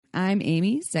I'm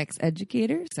Amy, sex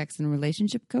educator, sex and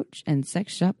relationship coach, and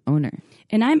sex shop owner.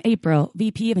 And I'm April,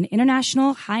 VP of an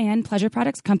international high-end pleasure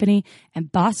products company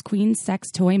and boss queen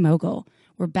sex toy mogul.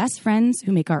 We're best friends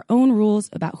who make our own rules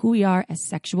about who we are as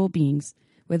sexual beings.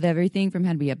 With everything from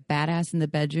how to be a badass in the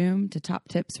bedroom to top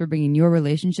tips for bringing your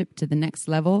relationship to the next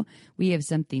level, we have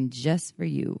something just for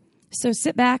you. So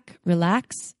sit back,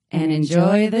 relax, and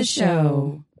enjoy the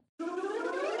show.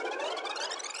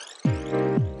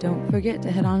 Don't forget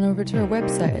to head on over to our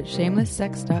website at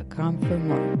shamelesssex.com for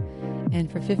more.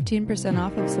 And for 15%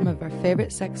 off of some of our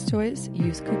favorite sex toys,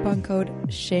 use coupon code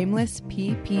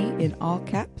SHAMELESSPP in all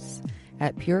caps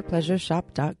at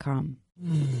purepleasureshop.com.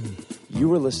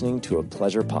 You are listening to a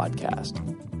pleasure podcast.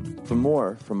 For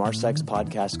more from our sex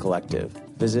podcast collective,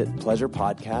 visit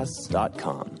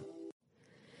pleasurepodcasts.com.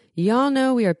 Y'all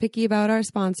know we are picky about our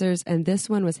sponsors, and this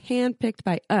one was handpicked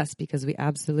by us because we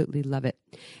absolutely love it.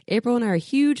 April and I are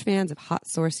huge fans of Hot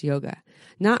Source Yoga.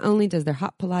 Not only does their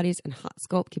hot Pilates and hot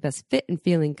sculpt keep us fit and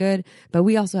feeling good, but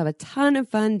we also have a ton of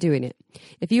fun doing it.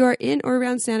 If you are in or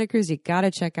around Santa Cruz, you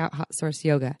gotta check out Hot Source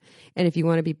Yoga. And if you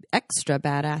want to be extra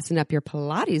badass and up your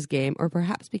Pilates game, or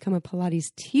perhaps become a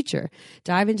Pilates teacher,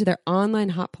 dive into their online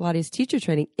hot Pilates teacher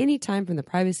training anytime from the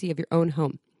privacy of your own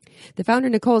home. The founder,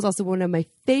 Nicole, is also one of my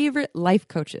favorite life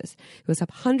coaches who has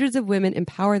helped hundreds of women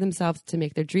empower themselves to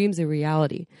make their dreams a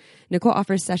reality. Nicole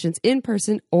offers sessions in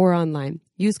person or online.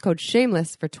 Use code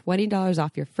SHAMELESS for $20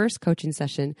 off your first coaching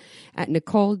session at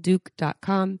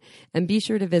NicoleDuke.com, and be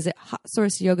sure to visit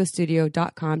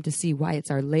HotSourceYogaStudio.com to see why it's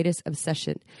our latest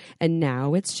obsession. And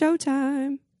now it's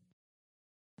showtime.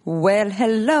 Well,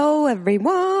 hello,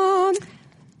 everyone.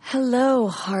 Hello,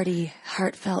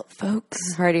 heartfelt folks.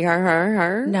 Heart.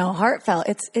 No, heartfelt.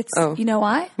 It's. Oh. You know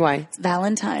why? Why? It's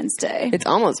Valentine's Day. It's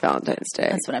almost Valentine's Day.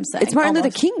 That's what I'm saying. It's Martin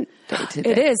Almost. Luther King Day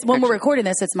today. It is. When actually. we're recording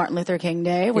this, it's Martin Luther King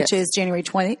Day, which Yes. is January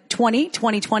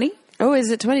 2020. Oh, is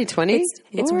it 2020?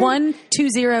 It's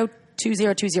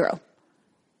 1-20-2020.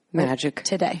 Magic.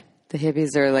 Today. The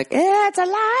hippies are like, it's a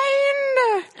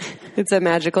line. It's a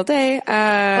magical day.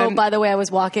 Oh, by the way, I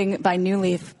was walking by New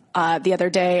Leaf the other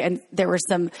day, and there were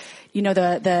some,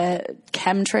 the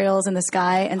chemtrails in the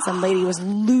sky, and some lady was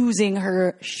losing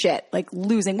her shit,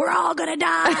 losing. We're all gonna die.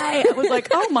 I was like,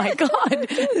 oh my God,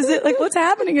 is it what's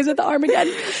happening? Is it the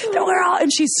Armageddon? No, we're all,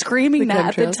 and she's screaming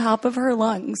that at the top of her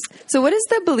lungs. So what is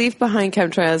the belief behind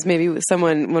chemtrails? Maybe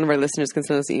one of our listeners can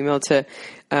send us an email to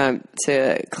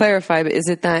clarify, but is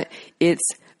it that it's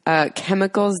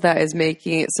chemicals that is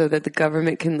making it so that the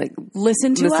government can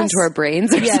listen to our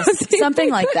brains, or yes, something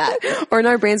like that, or in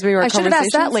our brains, maybe our I should have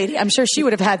asked that lady. I'm sure she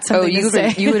would have had something to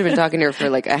say. You would have been talking to her for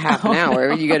a half an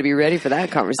hour. You got to be ready for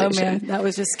that conversation. Oh man, that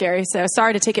was just scary. So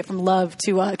sorry to take it from love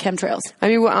to chemtrails. I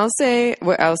mean, what I'll say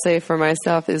for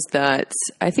myself is that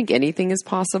I think anything is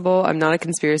possible. I'm not a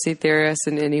conspiracy theorist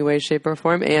in any way, shape, or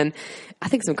form, and I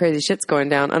think some crazy shit's going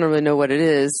down. I don't really know what it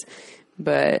is,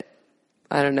 but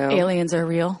I don't know. Aliens are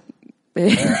real.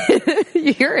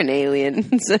 You're an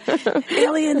alien.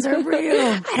 Aliens are real.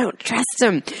 I don't trust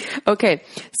them. Okay,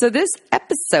 so this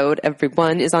episode,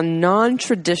 everyone, is on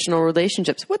non-traditional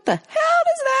relationships. What the hell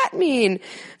does that mean?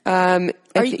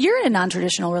 You're in a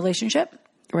non-traditional relationship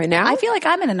right now? I feel like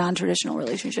I'm in a non-traditional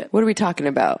relationship. What are we talking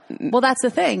about? Well, that's the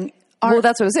thing.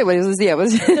 That's what I was saying.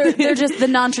 They're just the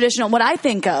non-traditional. What I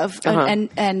think of,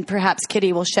 and perhaps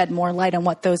Kitty will shed more light on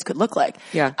what those could look like.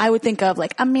 Yeah. I would think of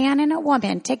a man and a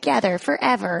woman together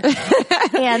forever,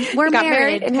 and we're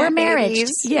married, and we're married. Yes,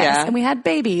 yeah. And we had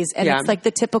babies, and it's like the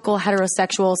typical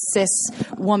heterosexual cis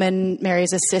woman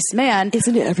marries a cis man.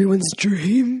 Isn't it everyone's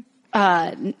dream?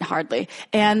 Hardly.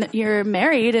 And you're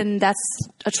married, and that's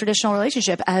a traditional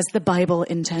relationship as the Bible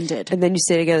intended. And then you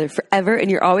stay together forever, and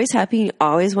you're always happy, and you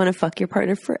always want to fuck your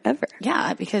partner forever.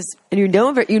 Yeah, because... And you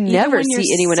never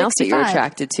see anyone else that you're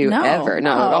attracted to, ever.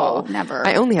 Not at all. Never.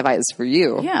 I only have eyes for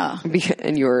you. Yeah.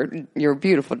 And your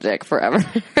beautiful dick forever.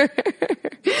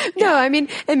 No, I mean,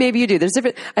 and maybe you do. There's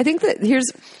different... I think that here's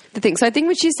the thing. So I think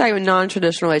when she's talking about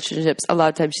non-traditional relationships, a lot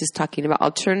of times she's talking about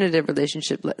alternative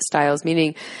relationship styles,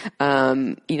 meaning...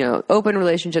 open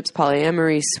relationships,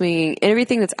 polyamory, swinging, and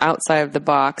everything that's outside of the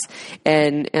box,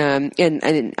 and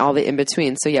all the in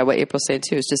between. So yeah, what April's saying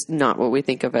too is just not what we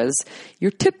think of as your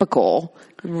typical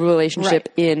relationship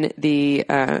in the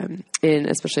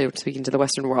especially speaking to the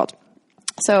Western world.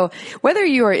 So whether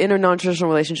you are in a non-traditional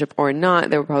relationship or not,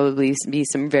 there will probably be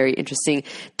some very interesting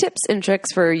tips and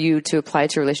tricks for you to apply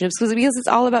to relationships because it's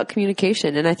all about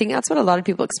communication. And I think that's what a lot of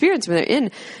people experience when they're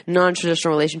in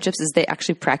non-traditional relationships is they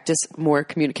actually practice more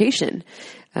communication.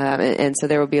 And so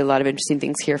there will be a lot of interesting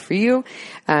things here for you.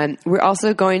 We're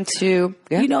also going to,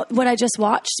 You know what I just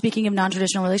watched, speaking of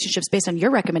non-traditional relationships, based on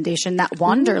your recommendation, that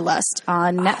Wanderlust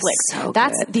on Netflix. So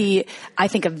That's good. I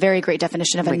think, a very great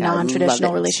definition of a God, I love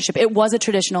non-traditional it. relationship. It was a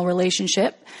traditional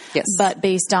relationship, Yes. but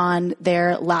based on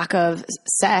their lack of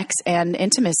sex and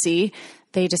intimacy,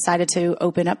 they decided to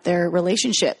open up their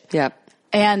relationship. Yeah.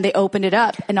 And they opened it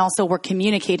up, and also were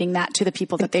communicating that to the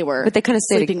people that they were But they kind of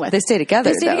sleeping with. They stay together.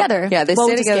 They stay though. together. Yeah, they well,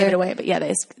 stay we just together. gave it away, but yeah,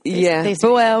 they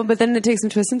but then it takes some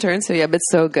twists and turns. So yeah, but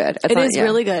so good. It is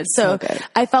really good. So good.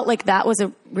 I felt like that was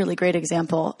a really great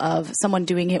example of someone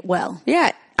doing it well.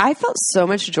 Yeah. I felt so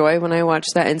much joy when I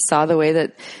watched that and saw the way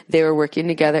that they were working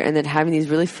together and then having these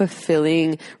really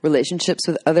fulfilling relationships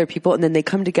with other people. And then they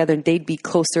come together and they'd be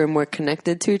closer and more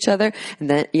connected to each other.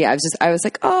 And then, I was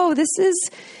like, oh, this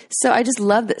is, so I just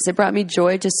love this. It brought me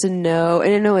joy just to know,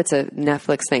 and I know it's a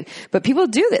Netflix thing, but people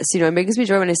do this, it makes me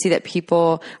joy when I see that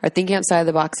people are thinking outside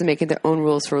the box and making their own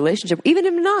rules for relationship, even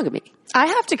in monogamy. I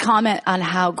have to comment on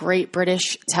how great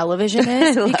British television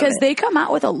is because they come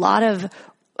out with a lot of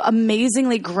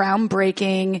amazingly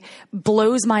groundbreaking,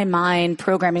 blows my mind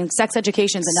programming. Sex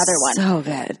Education's another one. So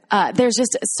good. There's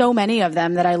just so many of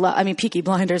them that I love. I mean, Peaky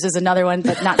Blinders is another one,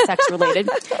 but not sex related.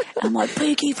 I'm like,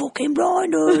 Peaky fucking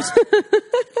Blinders.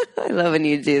 I love when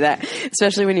you do that,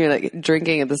 especially when you're like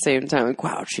drinking at the same time. Like,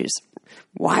 wow, she's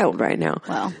wild right now.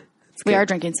 Well, we are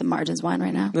drinking some Margins wine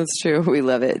right now. That's true. We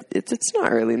love it. It's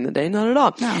not early in the day, not at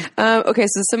all. No. Okay,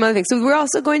 so some other things. So we're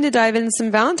also going to dive into some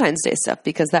Valentine's Day stuff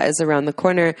because that is around the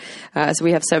corner. So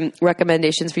we have some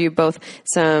recommendations for you, both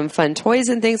some fun toys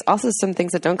and things, also some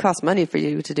things that don't cost money for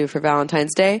you to do for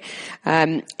Valentine's Day.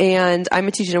 And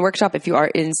I'm teaching a workshop if you are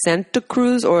in Santa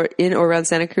Cruz or in or around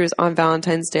Santa Cruz on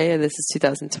Valentine's Day. And this is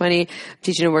 2020. I'm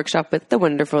teaching a workshop with the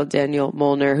wonderful Daniel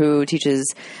Molnar, who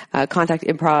teaches contact,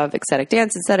 improv, ecstatic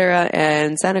dance, etc.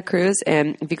 and Santa Cruz.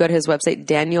 And if you go to his website,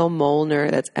 Daniel Molnar,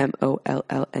 that's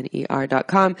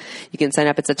MOLLNER.com, you can sign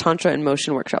up. It's a Tantra and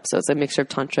motion workshop. So it's a mixture of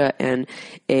Tantra and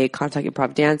a contact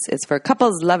improv dance. It's for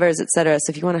couples, lovers, etc. So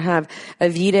if you want to have a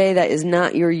V-Day that is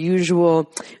not your usual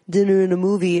dinner and a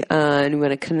movie, and you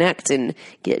want to connect and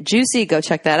get juicy, go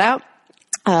check that out.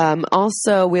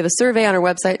 Also, we have a survey on our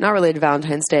website, not related to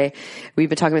Valentine's Day. We've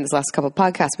been talking about this last couple of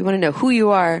podcasts. We want to know who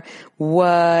you are,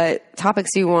 what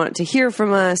topics you want to hear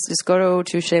from us. Just go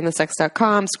to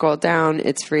shamelesssex.com, scroll down.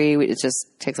 It's free. It just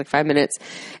takes like 5 minutes.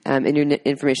 And your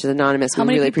information is anonymous. How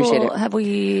many really people appreciate it. have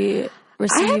we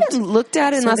received? I haven't looked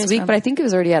at it last week, but I think it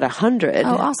was already at 100. Oh,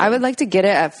 awesome. I would like to get it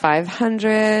at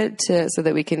 500 so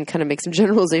that we can kind of make some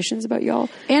generalizations about y'all.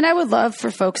 And I would love for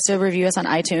folks to review us on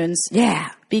iTunes. Yeah.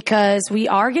 Because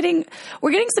we're getting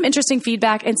some interesting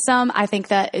feedback, and some I think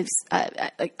that is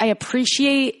I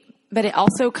appreciate, but it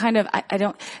also kind of I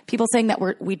don't, people saying that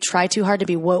we try too hard to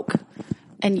be woke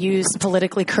and use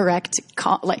politically correct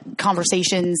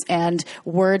conversations and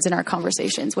words in our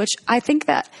conversations, which I think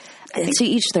that To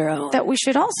each their own. that we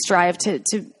should all strive to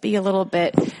be a little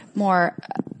bit more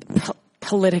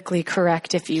politically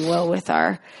correct, if you will, with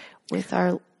our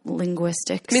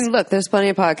linguistics. I mean, look, there's plenty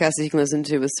of podcasts that you can listen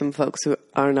to with some folks who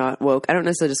are not woke. I don't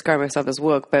necessarily describe myself as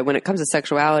woke, but when it comes to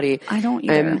sexuality, I don't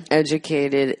either. I'm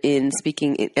educated in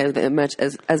speaking as much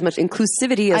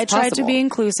inclusivity as possible. I tried to be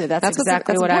inclusive. That's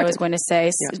exactly what I was going to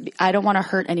say. Yeah. I don't want to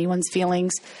hurt anyone's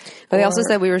feelings. But they also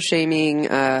said we were shaming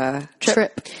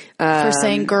Trip for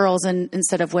saying girls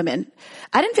instead of women.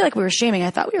 I didn't feel like we were shaming. I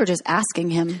thought we were just asking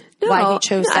him why he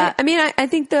chose that. I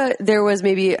think there was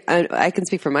maybe, I can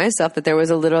speak for myself, that there was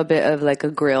a little bit of like a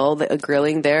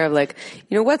grilling there of like,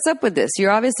 what's up with this?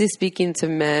 You're obviously speaking to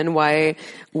men. Why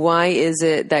is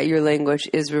it that your language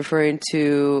is referring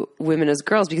to women as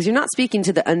girls? Because you're not speaking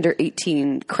to the under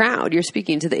 18 crowd. You're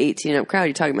speaking to the 18 up crowd.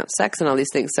 You're talking about sex and all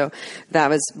these things. So that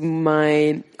was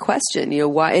my question,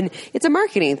 why? And it's a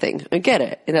marketing thing. I get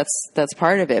it. And that's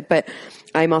part of it. But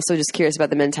I'm also just curious about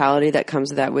the mentality that comes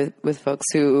with that with folks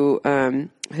who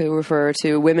refer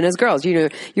to women as girls. You're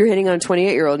hitting on a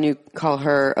 28-year-old and you call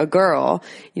her a girl.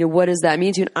 What does that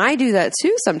mean to you? And I do that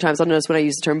too sometimes. I'll notice when I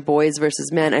use the term boys versus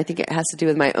men, I think it has to do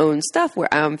with my own stuff,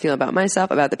 where I'm feeling about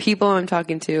myself, about the people I'm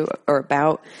talking to or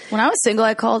about. When I was single,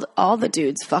 I called all the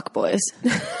dudes fuckboys.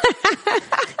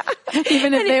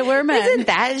 Even if they were men. Isn't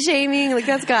that shaming? Like,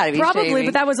 that's gotta be Probably, shaming.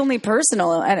 but that was only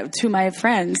personal to my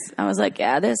friends. I was like,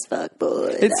 yeah, this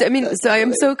fuckboy.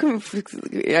 I'm so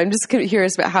I'm just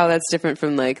curious about how that's different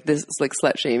from like this, like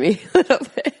slut shaming.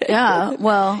 Yeah,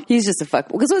 well, he's just a fuck.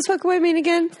 Because what's fuckboy mean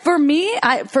again? For me,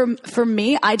 I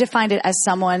defined it as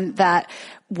someone that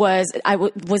was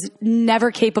never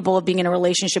capable of being in a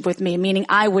relationship with me, meaning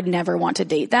I would never want to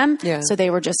date them. Yeah. So they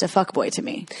were just a fuckboy to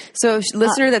me. So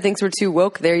listener that thinks we're too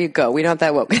woke, there you go. We're not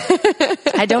that woke.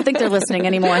 I don't think they're listening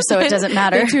anymore, so it doesn't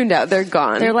matter. They're tuned out. They're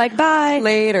gone. They're like, bye.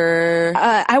 Later.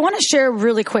 I want to share a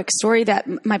really quick story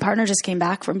that my partner just came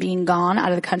back from being gone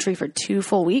out of the country for 2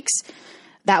 full weeks.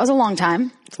 That was a long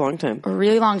time. It's a long time. A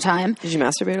really long time. Did you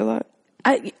masturbate a lot?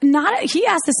 He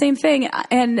asked the same thing,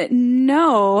 and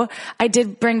no, I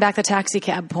did bring back the taxi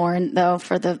cab porn though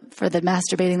for the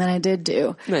masturbating that I did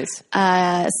do. Nice.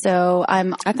 So I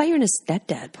thought you were in a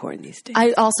stepdad porn these days.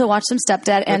 I also watched some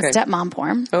stepdad and stepmom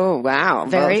porn. Oh wow,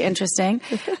 very interesting.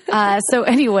 So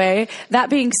anyway, that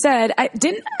being said, I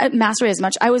didn't masturbate as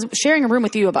much. I was sharing a room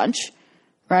with you a bunch,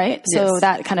 right? Yes. So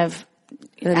that kind of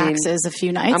axes a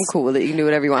few nights. I'm cool with it. You can do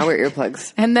whatever you want. I wear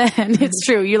earplugs. And then it's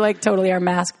true. You like totally are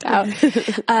masked out.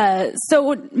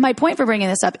 So my point for bringing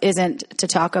this up isn't to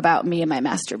talk about me and my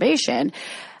masturbation,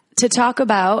 to talk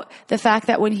about the fact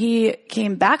that when he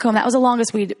came back home, that was the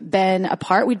longest we'd been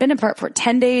apart. We'd been apart for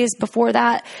 10 days before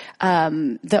that.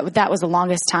 That was the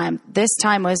longest time. This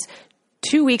time was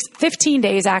 2 weeks, 15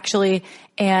 days actually.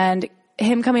 And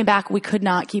him coming back, we could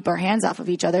not keep our hands off of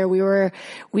each other.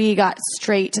 We got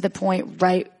straight to the point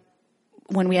right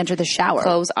when we entered the shower.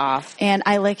 Clothes off. And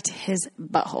I licked his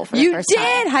butthole for the first time.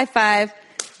 You did! High five.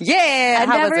 Yeah. I've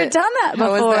never done that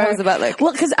before. How was the butt lick?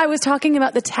 Well, because I was talking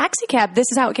about the taxi cab. This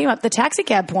is how it came up. The taxi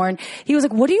cab porn. He was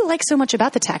like, "What do you like so much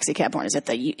about the taxi cab porn? Is it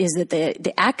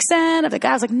the accent of the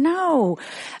guy?" I was like, "No,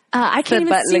 I can't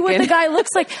even see what the guy looks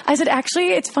like." I said, "Actually,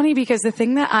 it's funny because the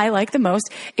thing that I like the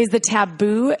most is the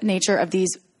taboo nature of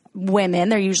these women.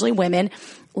 They're usually women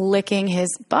licking his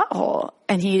butthole."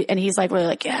 And he's like, really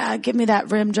like, "Yeah, give me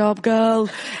that rim job, girl."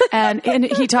 and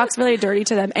he talks really dirty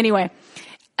to them. Anyway.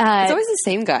 It's always the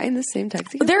same guy in the same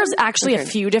taxi. There's actually a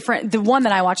few different. The one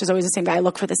that I watch is always the same guy. I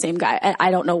look for the same guy. I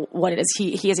don't know what it is.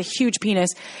 He has a huge penis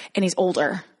and he's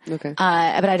older. Okay.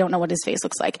 But I don't know what his face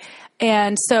looks like.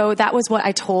 And so that was what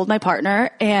I told my partner.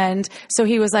 And so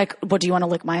he was like, "Well, do you want to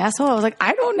lick my asshole?" I was like,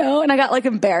 "I don't know." And I got like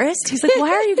embarrassed. He's like,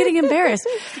 "Why are you getting embarrassed?"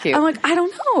 I'm like, "I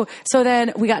don't know." So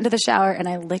then we got into the shower and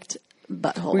I licked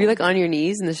butthole. Were you like on your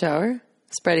knees in the shower,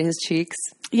 spreading his cheeks?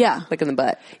 Yeah. Like in the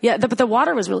butt. Yeah, but the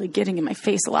water was really getting in my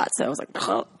face a lot, so I was like,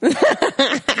 oh.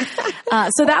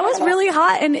 So that was really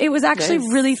hot, and it was actually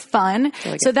really fun.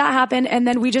 So that happened, and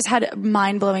then we just had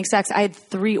mind-blowing sex. I had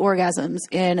 3 orgasms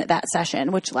in that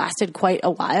session, which lasted quite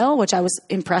a while, which I was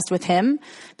impressed with him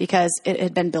because it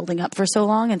had been building up for so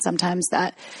long, and sometimes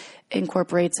that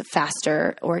incorporates a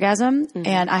faster orgasm. Mm-hmm.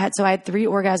 And I had 3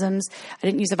 orgasms. I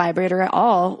didn't use a vibrator at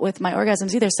all with my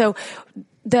orgasms either. So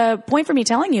the point for me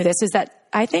telling you this is that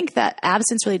I think that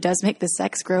absence really does make the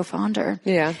sex grow fonder.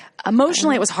 Yeah.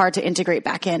 Emotionally, it was hard to integrate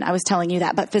back in. I was telling you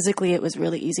that, but physically it was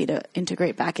really easy to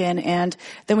integrate back in. And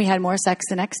then we had more sex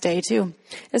the next day too.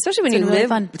 Especially when you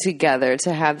live together,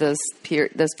 to have those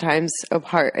times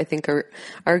apart, I think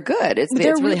are good. It's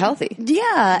really healthy.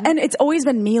 Yeah. And it's always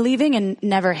been me leaving and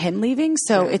never him leaving.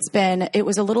 So it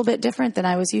was a little bit different than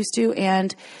I was used to.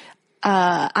 And,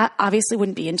 I obviously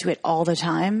wouldn't be into it all the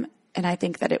time. And I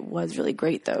think that it was really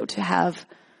great, though, to have,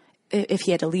 if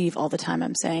he had to leave all the time,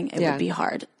 I'm saying, it would be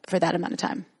hard for that amount of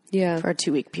time. Yeah. For a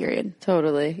 2-week period.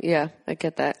 Totally. Yeah, I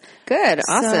get that. Good.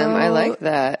 Awesome. I like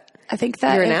that. I think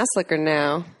that. You're an ass licker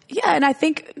now. Yeah, and I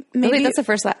think maybe. Really, that's the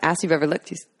first ass you've ever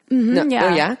licked. No, yeah.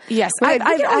 Oh, yeah? Yes. I've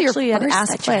actually had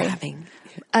ass play.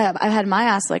 I've had my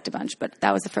ass licked a bunch, but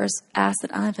that was the first ass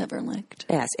that I've ever licked.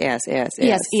 Ass. Yes.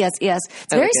 It's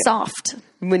very soft.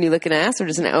 When you lick an ass or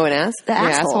just an ass? The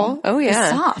asshole. Oh, yeah.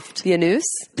 It's soft. The anus?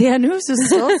 The anus is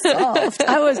so soft.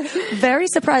 I was very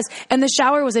surprised. And the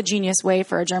shower was a genius way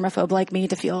for a germaphobe like me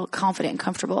to feel confident and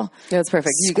comfortable. Yeah, that's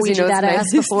perfect. Squeegee that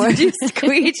ass before. You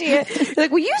squeegee it. You're like,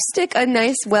 will you stick a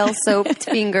nice, well-soaped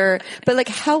finger, but like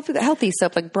healthy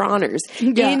soap, like Bronner's,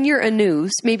 in your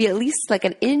anus, maybe at least like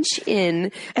an inch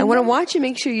in. I want to watch you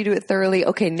make sure you do it thoroughly.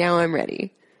 Okay, now I'm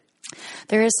ready.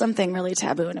 There is something really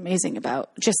taboo and amazing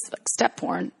about just like step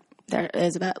porn. There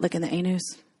is about licking the anus.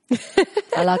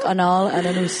 I like anal and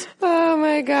anus. Oh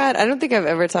my God. I don't think I've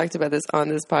ever talked about this on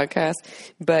this podcast,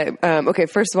 but, okay.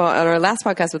 First of all, on our last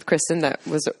podcast with Kristen that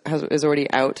is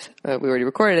already out, we already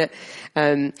recorded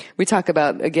it. We talk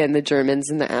about, again, the Germans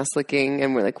and the ass licking,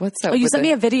 and we're like, what's up? Oh, you sent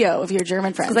me a video of your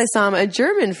German friends. Because I saw a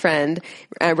German friend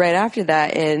right after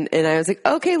that, and I was like,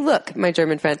 okay, look, my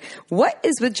German friend, what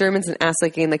is with Germans and ass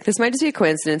licking? Like, this might just be a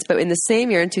coincidence, but in the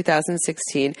same year, in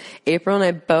 2016, April and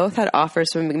I both had offers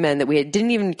from men that we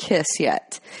didn't even kiss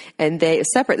yet, and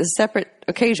separate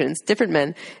occasions, different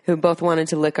men who both wanted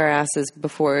to lick our asses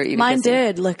before even mine kissing.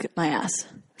 did lick my ass.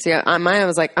 So yeah, mine, I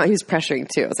was like, he was pressuring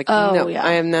too. I was like, Oh, no, yeah.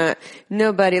 I am not,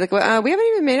 nobody. Like, well, we haven't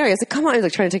even made out. I was like, come on. He was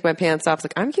like trying to take my pants off. I was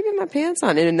like, I'm keeping my pants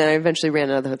on. And then I eventually ran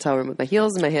out of the hotel room with my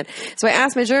heels in my hand. So I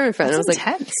asked my German friend, That's and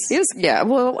I was intense. like, yeah,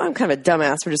 well, I'm kind of a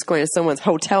dumbass for just going to someone's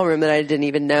hotel room that I didn't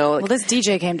even know. Like, Well, this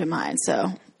DJ came to mind,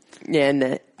 so.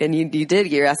 yeah, and you did get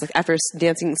your ass, like, after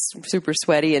dancing super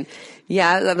sweaty, and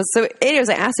yeah, that was so. Anyways,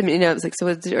 I asked him, I was like, so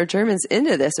are Germans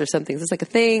into this or something? Is this like a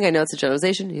thing? I know it's a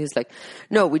generalization. He was like,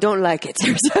 no, we don't like it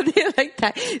or something like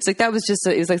that. It's like that was just.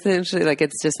 It was like essentially like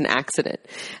it's just an accident.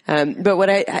 But what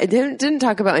I didn't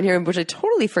talk about in here, which I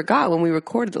totally forgot when we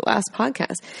recorded the last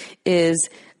podcast, is.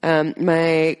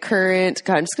 My current,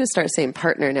 God, I'm just going to start saying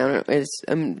partner now.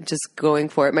 I'm just going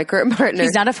for it. My current partner.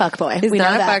 He's not a fuckboy. He's We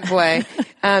not know a that.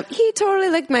 fuckboy. He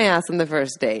totally licked my ass on the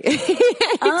first date.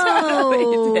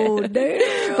 Oh,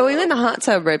 damn. But we went in the hot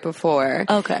tub right before.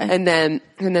 Okay. And then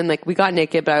like we got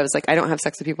naked, but I was like, I don't have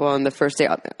sex with people on the first date.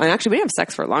 And actually we didn't have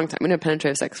sex for a long time. We didn't have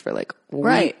penetrative sex for like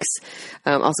Right. weeks.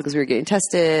 Also because we were getting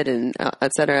tested and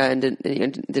et cetera, and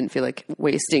didn't feel like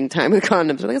wasting time with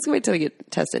condoms. We're like, let's wait till we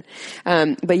get tested.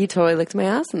 But he totally licked my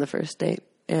ass on the first date.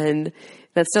 And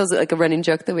that's still like a running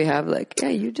joke that we have. Like, yeah,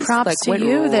 you just Props like to went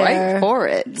you there. right for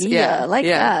it. Yeah, like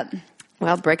that.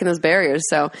 Well, breaking those barriers.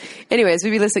 So anyways, we'd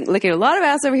be licking a lot of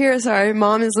ass over here. Sorry,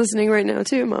 Mom is listening right now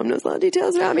too. Mom knows a lot of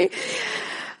details about me.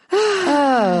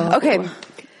 Okay.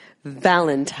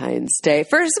 Valentine's Day.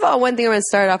 First of all, one thing I'm going to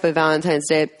start off with Valentine's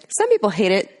Day. Some people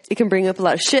hate it. It can bring up a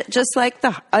lot of shit, just like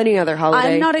any other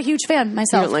holiday. I'm not a huge fan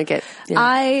myself. You don't like it?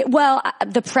 Yeah.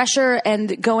 The pressure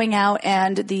and going out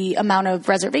and the amount of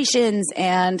reservations,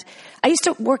 and I used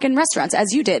to work in restaurants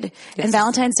as you did. Yes. And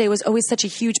Valentine's Day was always such a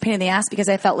huge pain in the ass because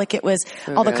I felt like it was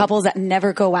all the Okay. couples that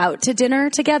never go out to dinner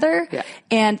together. Yeah.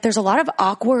 And there's a lot of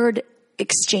awkward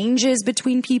exchanges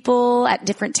between people at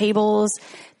different tables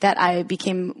that I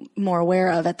became more aware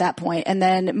of at that point. And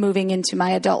then moving into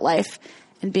my adult life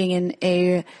and being in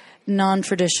a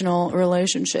non-traditional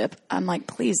relationship, I'm like,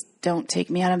 please don't take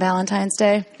me on a Valentine's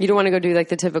Day. You don't want to go do like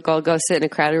the typical go sit in a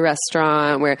crowded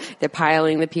restaurant where they're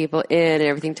piling the people in and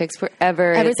everything takes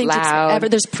forever. Everything and it's takes loud. forever.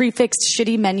 There's prefixed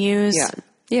shitty menus. Yeah.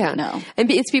 Yeah. No.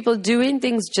 And it's people doing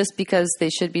things just because they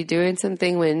should be doing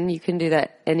something when you can do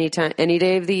that anytime, any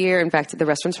day of the year. In fact, the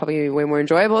restaurant's probably way more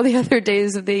enjoyable the other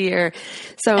days of the year.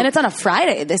 So, And it's on a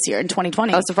Friday this year in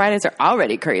 2020. so Fridays are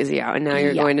already crazy out, and now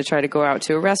you're Yeah. going to try to go out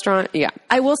to a restaurant. Yeah.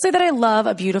 I will say that I love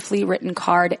a beautifully written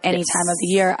card any Yes. time of the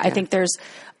year. I think there's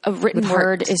a written With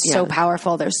word heart. is so Yeah.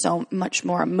 powerful. There's so much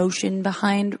more emotion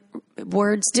behind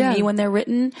words to Yeah. me when they're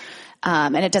written.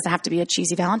 And it doesn't have to be a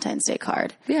cheesy Valentine's Day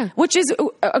card. Yeah. Which is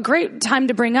a great time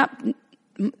to bring up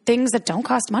things that don't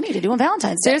cost money to do on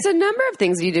Valentine's Day. There's a number of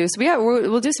things you do. So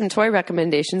we'll do some toy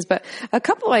recommendations, but a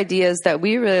couple ideas that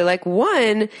we really like.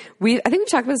 One, I think we've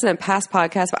talked about this in a past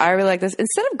podcast, but I really like this.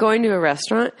 Instead of going to a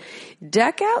restaurant,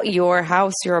 deck out your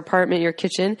house, your apartment, your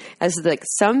kitchen as like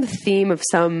some theme of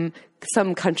some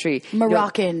country.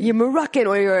 Moroccan. You're Moroccan,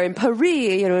 or you're in Paris,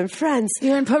 in France.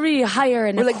 You're in Paris, hire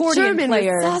an Or like accordion German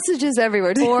player. with sausages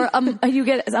everywhere. Or you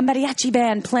get a mariachi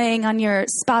band playing on your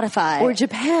Spotify. Or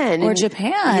Japan. Or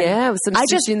Japan. Yeah, with some I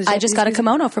sushi and the just got a Japanese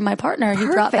kimono from my partner. He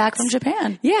brought Perfect. back from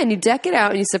Japan. Yeah, and you deck it out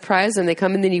and you surprise them. They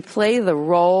come and then you play the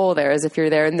role there as if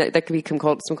you're there, and that could be some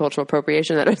cultural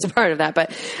appropriation. That is part of that,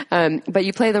 but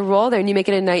you play the role there and you make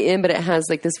it a night in, but it has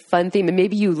like this fun theme, and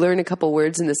maybe you learn a couple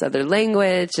words in this other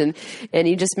language, and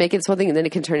you just make it this whole thing, and then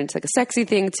it can turn into like a sexy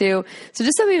thing too. So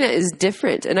just something that is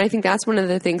different, and I think that's one of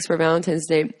the things for Valentine's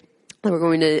Day that we're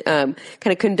going to kind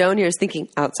of condone here is thinking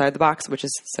outside the box, which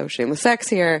is so shameless sex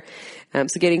here.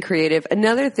 So getting creative.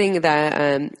 Another thing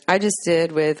that I just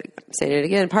did with, saying it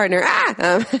again, partner,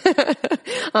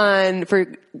 for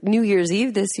New Year's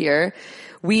Eve this year,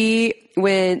 we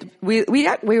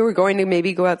were going to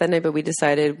maybe go out that night, but we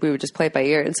decided we would just play it by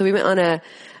ear. And so we went on a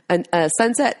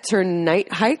sunset turn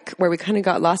night hike where we kind of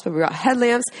got lost, but we brought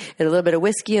headlamps and a little bit of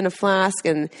whiskey in a flask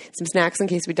and some snacks in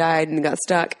case we died and got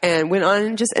stuck, and went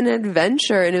on just an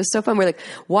adventure. And it was so fun. We're like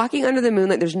walking under the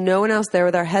moonlight. There's no one else there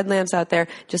with our headlamps out there.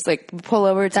 Just like pull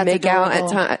over to That's make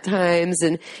adorable. out at times.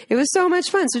 And it was so much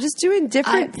fun. So just doing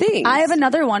different things. I have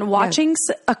another one. Watching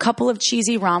a couple of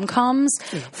cheesy rom-coms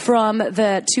from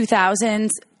the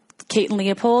 2000s. Kate and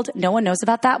Leopold. No one knows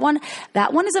about that one.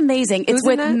 That one is amazing. It's Who's in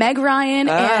with that? Meg Ryan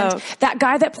and Oh. that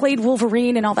guy that played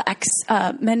Wolverine in all the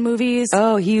X-Men movies.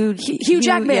 Oh, Hugh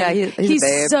Jackman. Yeah, he's a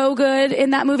babe. so good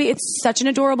in that movie. It's such an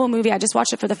adorable movie. I just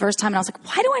watched it for the first time and I was like,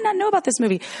 why do I not know about this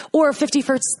movie? Or 50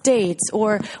 First Dates,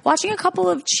 or watching a couple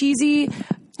of cheesy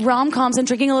rom-coms and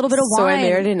drinking a little bit of So wine. I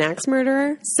Married an Axe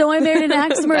Murderer. So I Married an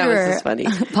Axe Murderer. That was just funny.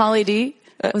 Pauly D.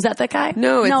 Was that guy?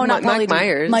 No, it's not Mike Pauly D.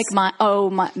 Myers.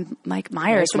 Mike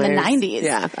Myers from the 90s.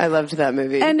 Yeah, I loved that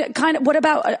movie. And kind of, what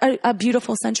about a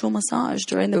beautiful sensual massage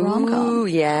during the rom-com? Ooh,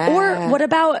 yeah. Or what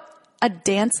about a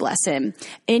dance lesson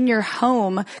in your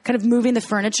home, kind of moving the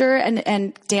furniture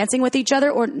and dancing with each other,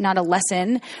 or not a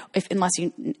lesson.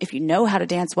 If you know how to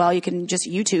dance well, you can just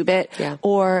YouTube it,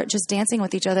 or just dancing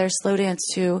with each other, slow dance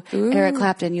to Eric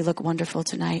Clapton. You look wonderful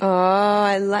tonight. Oh,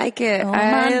 I like it.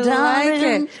 I like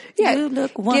it. Yeah. You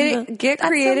look wonderful. Get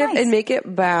creative so nice. and make it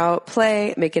about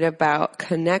play, make it about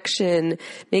connection,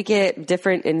 make it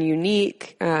different and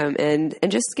unique, and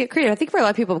just get creative. I think for a lot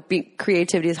of people,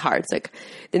 creativity is hard. It's like,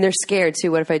 then they're scared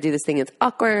too. What if I do this thing? It's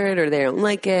awkward, or they don't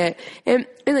like it, and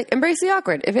like embrace the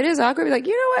awkward. If it is awkward, be like,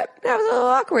 you know what? That was a little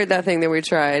awkward, that thing that we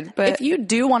tried. But if you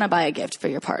do want to buy a gift for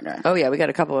your partner, oh yeah, we got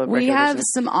a couple of. We have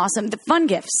some awesome fun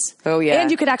gifts. Oh yeah,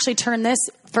 and you could actually turn this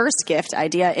first gift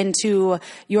idea into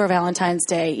your Valentine's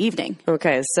Day evening.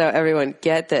 Okay, so everyone,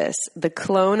 get this: the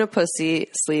Clone a Pussy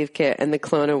sleeve kit and the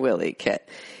Clone a Willy kit.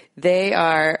 They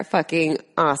are fucking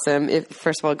awesome.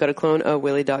 First of all, go to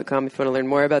cloneawilly.com if you want to learn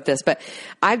more about this. But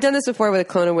I've done this before with a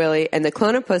Clone a Willy and the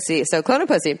Clone a Pussy. So Clone a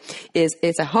Pussy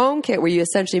it's a home kit where you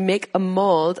essentially make a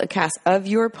mold, a cast of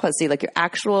your pussy, like your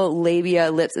actual labia,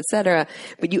 lips, etc.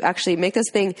 But you actually make this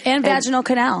thing and vaginal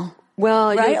canal.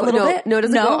 Well, right? A little bit? No, it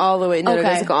doesn't go all the way. No, it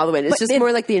doesn't go all the way. It's just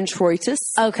more like the introitus.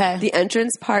 Okay. The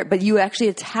entrance part, but you actually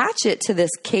attach it to this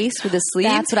case with a sleeve.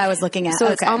 That's what I was looking at. So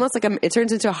it's almost like it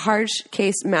turns into a hard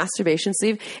case masturbation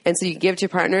sleeve. And so you give it to your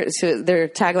partner. So their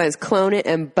tagline is clone it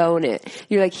and bone it.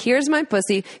 You're like, here's my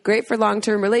pussy. Great for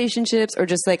long-term relationships, or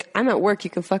just like, I'm at work.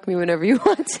 You can fuck me whenever you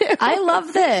want to. I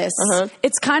love this.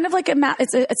 It's kind of like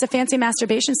it's a fancy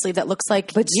masturbation sleeve that looks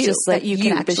like but you, just like that you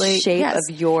can actually, the shape of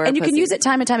your and you pussy. can use it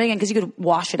time and time again because you could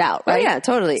wash it out, right? Oh, yeah,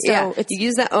 totally. So yeah. You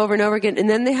use that over and over again. And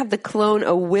then they have the Clone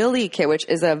a Willy kit, which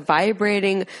is a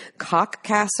vibrating cock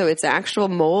cast. So it's the actual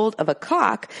mold of a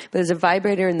cock, but there's a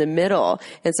vibrator in the middle.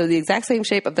 And so the exact same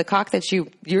shape of the cock that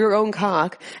your own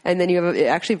cock, and then it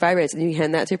actually vibrates, and you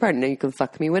hand that to your partner. And you can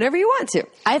fuck me whenever you want to.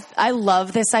 I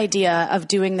love this idea of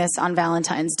doing this on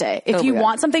Valentine's Day. If you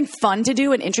want something fun to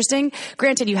do and interesting,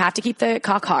 granted, you have to keep the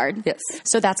cock hard. Yes.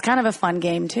 So that's kind of a fun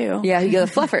game too. Yeah, you go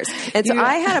the fluffers. And so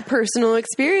I had a personal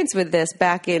experience with this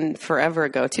back in forever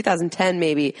ago. 2010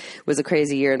 maybe was a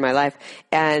crazy year in my life.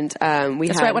 And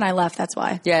that's right when I left, that's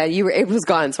why. Yeah, it was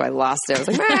gone, so I lost it. I was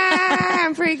like,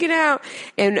 I'm freaking out.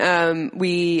 And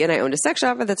I owned a sex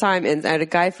shop at the time, and I had a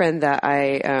guy friend that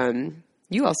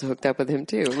you also hooked up with him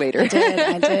too later.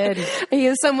 I did. He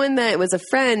was someone that was a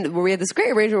friend where we had this great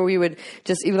arrangement where we would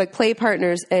like play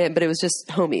partners, but it was just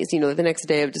homies. You know, the next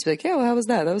day I would just be like, "Yeah, well, how was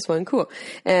that? That was fun, cool."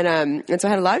 And so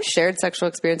I had a lot of shared sexual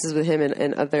experiences with him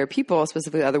and other people,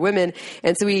 specifically other women.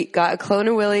 And so we got a Clone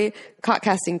a Willy cock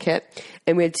casting kit,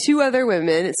 and we had 2 other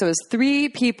women. So it was 3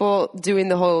 people doing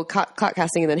the whole cock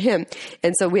casting, and then him.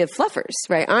 And so we had fluffers,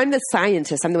 right? I'm the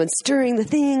scientist. I'm the one stirring the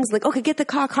things. Like, okay, get the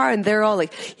cock hard. And they're all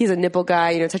like, he's a nipple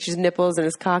guy, touch his nipples and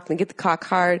his cock, and then get the cock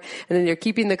hard. And then you're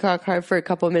keeping the cock hard for a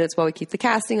couple of minutes while we keep the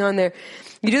casting on there.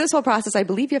 You do this whole process. I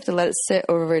believe you have to let it sit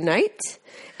overnight.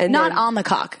 And not on the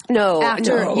cock. No.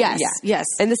 After, no. yes, Yeah. yes.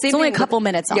 And the same it's only thing, a couple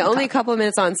minutes on Yeah, the only cock. a couple of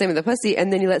minutes on, same with the pussy.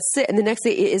 And then you let it sit. And the next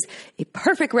day it is a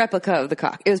perfect replica of the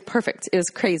cock. It was perfect. It was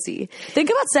crazy.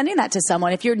 Think about sending that to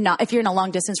someone if you're in a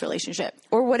long distance relationship.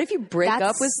 Or what if you break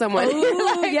up with someone?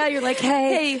 Oh, yeah, you're like,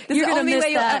 hey, this is the only way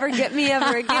you'll ever get me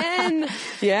ever again.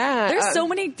 Yeah. There's so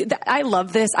many. I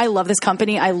love this. I love this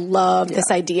company. I love this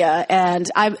idea. And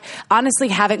I honestly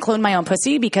haven't cloned my own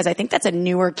pussy because I think that's a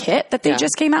newer kit that they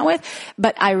just came out with,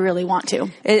 but I really want to.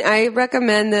 And I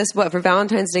recommend this, for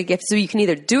Valentine's Day gift. So you can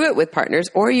either do it with partners,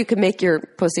 or you can make your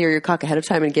pussy or your cock ahead of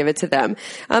time and give it to them.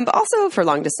 But also for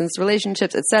long distance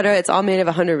relationships, etc. It's all made of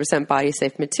 100% body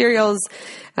safe materials.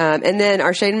 And then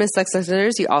our Shameless Sex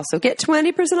listeners, you also get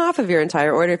 20% off of your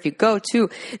entire order if you go to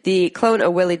the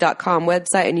cloneawilly.com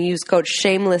website and you use code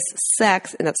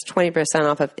ShamelessSex, and that's 20%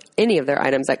 off of any of their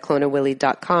items at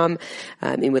cloneawilly.com,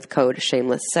 and with code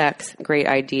ShamelessSex. Great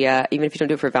idea. Even if you don't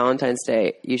do it for Valentine's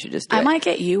Day, you should just do it. I might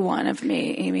get you one of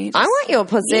me, Amy. I want your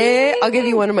pussy. Yay. I'll give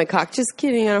you one of my cock. Just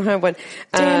kidding. I don't have one.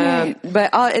 Damn it.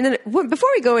 But and then before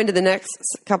we go into the next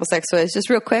couple sex toys, just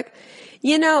real quick,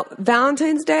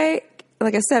 Valentine's Day,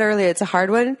 like I said earlier, it's a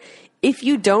hard one. If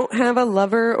you don't have a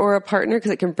lover or a partner,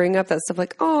 because it can bring up that stuff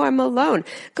like, oh, I'm alone,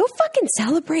 go fucking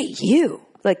celebrate you.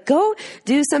 Like, go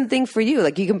do something for you.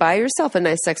 Like, you can buy yourself a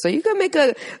nice sex toy. You can make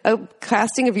a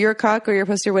casting of your cock or your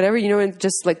pussy or whatever, and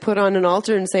just like put on an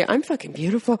altar and say, I'm fucking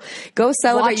beautiful. Go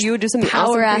celebrate you, do something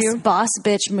power awesome ass for you. boss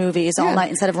bitch movies all night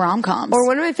instead of rom-coms. Or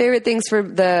one of my favorite things for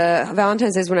the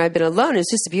Valentine's Days when I've been alone is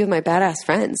just to be with my badass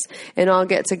friends and all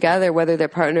get together, whether they're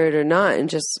partnered or not, and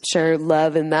just share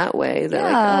love in that way. They're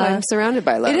like, oh, I'm surrounded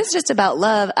by love. It is just about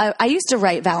love. I used to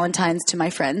write Valentines to my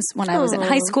friends when I was in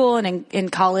high school and in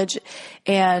college.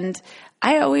 And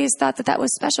I always thought that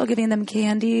was special, giving them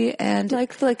candy and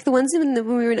like the ones when we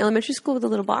were in elementary school with the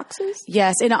little boxes.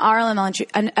 Yes, in our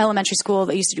elementary school,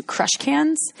 they used to do crush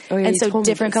cans, and so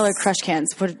different colored crush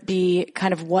cans would be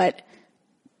kind of what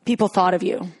people thought of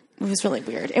you. It was really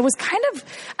weird. It was kind of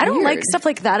I don't like stuff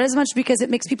like that as much because it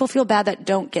makes people feel bad that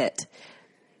don't get.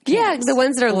 Yeah, the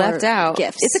ones that are left out.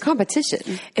 Gifts. It's a competition.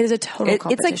 It is a total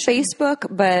competition. It's like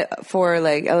Facebook, but for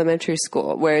like elementary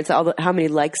school, where it's how many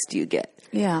likes do you get?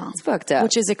 Yeah. It's fucked up.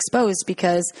 Which is exposed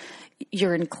because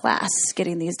you're in class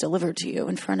getting these delivered to you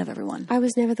in front of everyone. I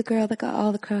was never the girl that got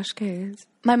all the crush cans.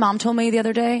 My mom told me the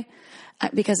other day,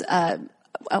 because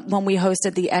when we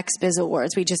hosted the XBiz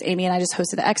Awards, Amy and I just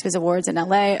hosted the XBiz Awards in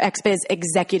LA, XBiz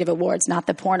Executive Awards, not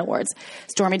the porn awards.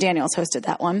 Stormy Daniels hosted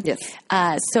that one. Yes.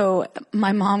 So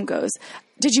my mom goes,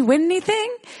 did you win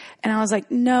anything? And I was like,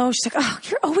 no. She's like, oh,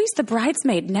 you're always the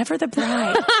bridesmaid, never the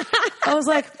bride. I was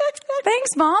like, thanks,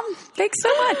 Mom. Thanks so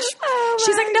much. Oh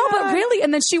She's like, no, but really?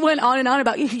 And then she went on and on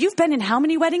about, you've been in how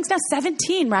many weddings now?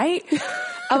 17, right?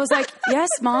 I was like, yes,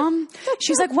 Mom.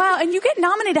 She's like, wow. And you get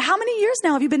nominated. How many years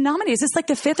now have you been nominated? Is this like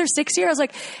the 5th or 6th year? I was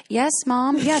like, yes,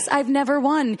 Mom. Yes, I've never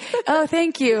won. Oh,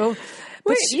 thank you.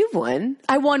 Wait, you won.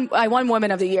 I won Woman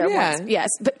of the Year once. Yes,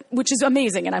 which is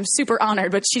amazing, and I'm super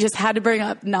honored. But she just had to bring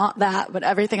up not that, but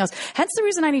everything else. Hence the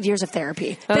reason I need years of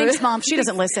therapy. Thanks, Mom. She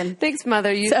doesn't listen. Thanks,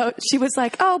 Mother. So she was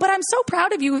like, "Oh, but I'm so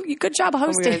proud of you. Good job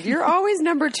hosting. You're always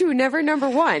number 2, never number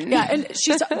 1." Yeah, and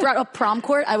she brought up prom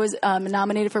court. I was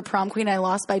nominated for prom queen. I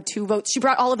lost by 2 votes. She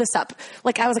brought all of this up.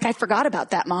 Like I was like, I forgot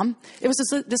about that, Mom. This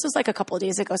was like a couple of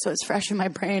days ago, so it's fresh in my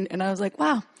brain. And I was like,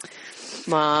 wow.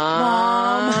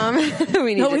 Mom.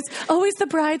 We need always the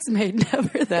bridesmaid,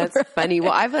 never That's funny.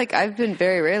 Well, I've been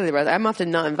very rarely the bridesmaid. I'm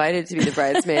often not invited to be the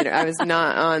bridesmaid. I was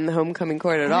not on the homecoming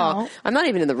court at all. I'm not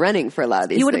even in the running for a lot of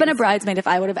these. You would have been a bridesmaid if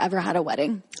I would have ever had a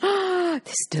wedding. There's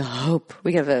still hope.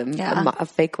 We could have a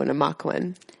fake one, a mock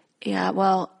one. Yeah,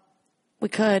 well, we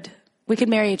could. We could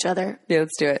marry each other. Yeah,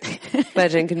 let's do it.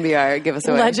 Legend can be our give us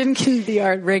away. Legend can be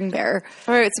our ring bearer.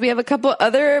 All right, so we have a couple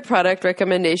other product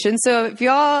recommendations. So if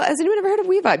y'all, has anyone ever heard of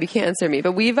WeVibe? You can't answer me,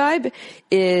 but WeVibe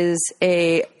is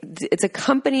it's a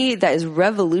company that is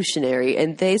revolutionary,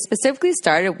 and they specifically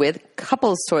started with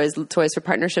couples toys for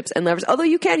partnerships and lovers, although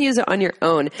you can use it on your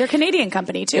own. They're a Canadian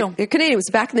company too. They're Canadian. It was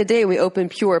back in the day we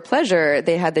opened Pure Pleasure.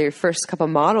 They had their first couple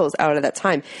models out at that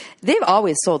time. They've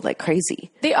always sold like crazy.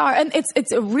 They are, and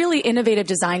it's a really innovative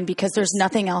design because there's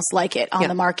nothing else like it on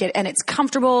the market, and it's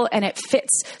comfortable and it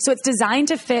fits. So it's designed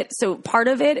to fit. So part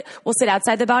of it will sit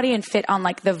outside the body and fit on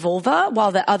like the vulva,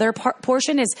 while the other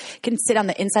portion can sit on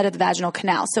the inside of the vaginal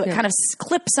canal. So it kind of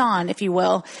clips on, if you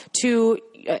will, to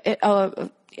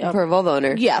for a vulva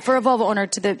owner. Yeah, for a vulva owner,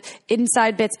 to the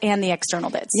inside bits and the external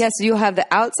bits. Yes, you'll have the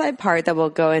outside part that will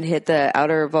go and hit the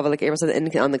outer vulva, like April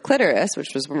said, on the clitoris, which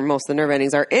was where most of the nerve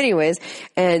endings are anyways,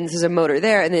 and there's a motor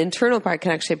there, and the internal part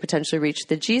can actually potentially reach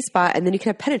the G-spot, and then you can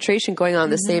have penetration going on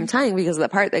at the same time because the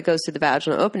part that goes to the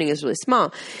vaginal opening is really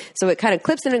small. So it kind of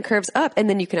clips in and curves up, and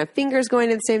then you can have fingers going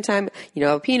at the same time. You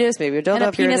know, a penis, maybe a dildo. And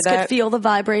a penis could feel the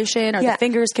vibration, or the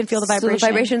fingers can feel the vibration. So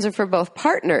the vibrations are for both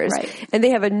partners. Right. And they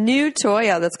have a new toy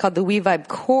out that's called the WeVibe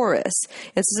Chorus.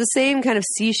 It's the same kind of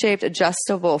C-shaped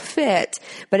adjustable fit,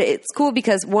 but it's cool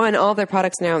because one, all of their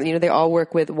products now, they all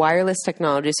work with wireless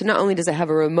technology. So not only does it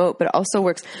have a remote, but it also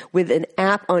works with an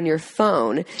app on your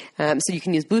phone. So you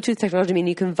can use Bluetooth technology, meaning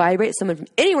you can vibrate someone from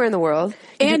anywhere in the world.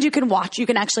 And you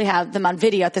can actually have them on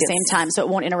video at the same time, so it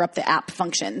won't interrupt the app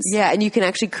functions. Yeah, and you can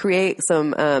actually create some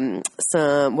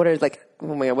what are like,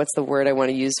 oh my God, what's the word I want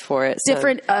to use for it?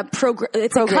 Different it's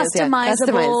programs,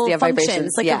 customizable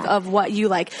functions of what you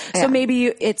like. So maybe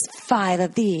it's 5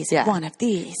 of these, 1 of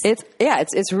these.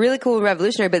 It's really cool and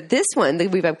revolutionary. But this one, the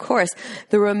WeVibe Chorus,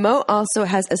 the remote also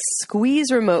has a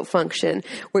squeeze remote function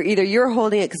where either you're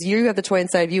holding it because you have the toy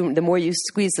inside of you. The more you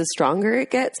squeeze, the stronger it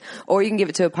gets, or you can give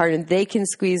it to a partner and they can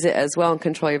squeeze it as well and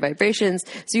control your vibrations.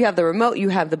 So you have the remote, you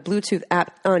have the Bluetooth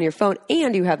app on your phone,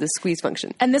 and you have the squeeze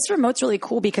function. And this remote's really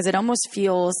cool because it almost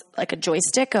feels like a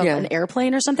joystick of an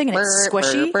airplane or something, and it's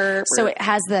squishy. So it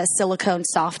has the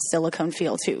soft silicone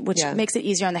feel too, which makes it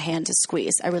easier on the hand to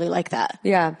squeeze. I really like that.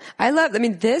 Yeah.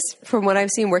 This, from what I've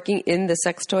seen working in the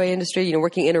sex toy industry,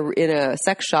 working in a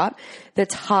sex shop, the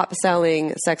top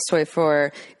selling sex toy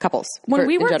for couples. When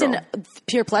we worked in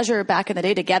Pure Pleasure back in the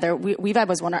day together, WeVibe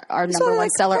was our number one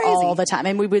seller all the time,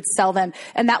 and we would sell them.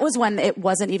 And that was when it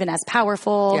wasn't even as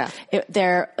powerful. Yeah.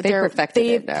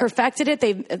 They perfected it.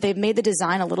 They've made the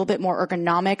design a little bit more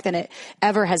ergonomic than it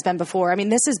ever has been before. I mean,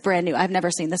 this is brand new. I've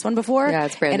never seen this one before. Yeah,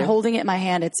 it's brand new. And holding it in my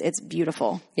hand, it's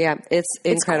beautiful. Yeah, it's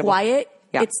incredible. It's quiet.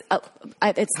 Yeah. It's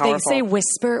they say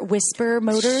whisper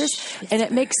motors, and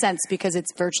it makes sense because it's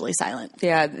virtually silent.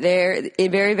 Yeah, they're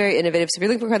very, very innovative. So if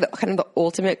you're looking for kind of the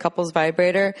ultimate couples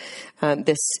vibrator,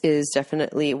 this is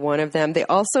definitely one of them. They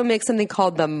also make something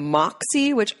called the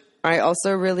Moxie, which I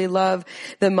also really love.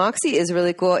 The Moxie is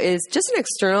really cool. It's just an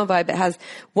external vibe. It has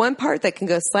one part that can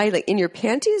go slide like in your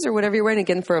panties or whatever you're wearing,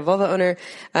 again, for a vulva owner,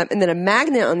 and then a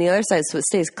magnet on the other side so it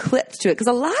stays clipped to it. Because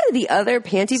a lot of the other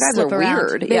panty vibes are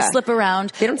weird. They slip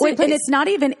around. They don't stay in place. And it's not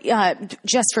even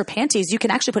just for panties. You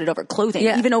can actually put it over clothing,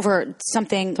 even over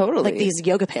something like these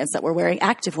yoga pants that we're wearing,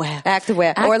 activewear.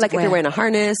 Or like if you're wearing a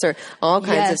harness or all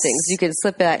kinds of things. You can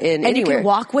slip that in anywhere. And you can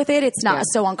walk with it. It's not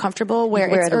so uncomfortable where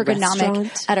it's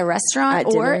ergonomic at a restaurant,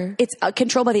 or it's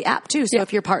controlled by the app too. So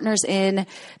if your partner's in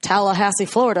Tallahassee,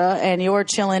 Florida, and you're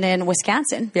chilling in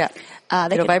Wisconsin, they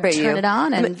can vibrate turn it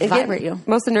on and vibrate you.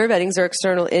 Most of the nerve endings are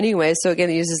external anyway, so again,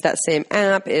 it uses that same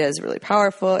app. It is really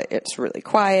powerful. It's really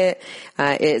quiet.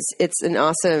 It's an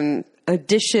awesome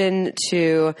addition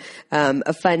to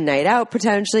a fun night out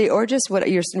potentially, or just what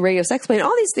your radio sex play. And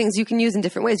all these things you can use in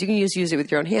different ways. You can use it with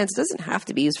your own hands. It doesn't have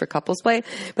to be used for couples play,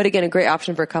 but again, a great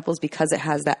option for couples because it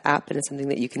has that app and it's something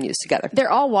that you can use together.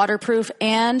 They're all waterproof,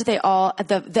 and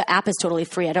the app is totally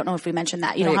free. I don't know if we mentioned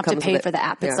that. You don't have to pay for the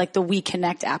app. It's like the We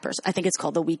Connect app, or I think it's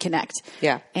called the We Connect.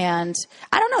 Yeah. And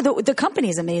I don't know, the company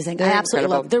is amazing. I absolutely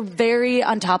love it. They're very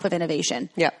on top of innovation.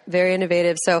 Yeah, very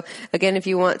innovative. So again, if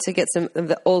you want to get some of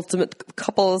the ultimate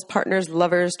couples, partners,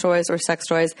 lovers toys or sex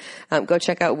toys, go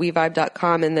check out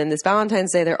WeVibe.com. And then this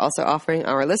Valentine's Day, they're also offering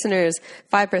our listeners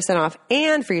 5% off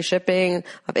and free shipping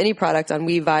of any product on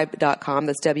WeVibe.com.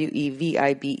 That's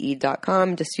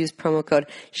WeVibe.com. Just use promo code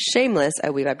Shameless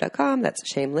at WeVibe.com. That's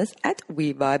Shameless at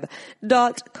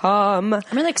WeVibe.com. I'm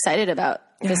really excited about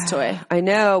this toy. I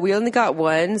know. We only got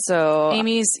one, so...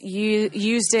 Amy's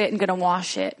used it and going to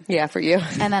wash it. Yeah, for you.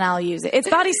 And then I'll use it. It's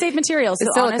body safe material,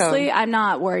 so honestly, I'm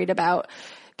not worried about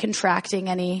contracting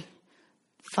any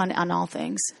fun on all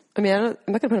things. I mean, I'm not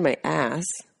going to put it in my ass.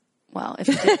 Well,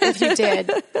 if you did,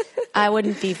 I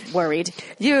wouldn't be worried.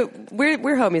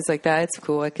 We're homies like that. It's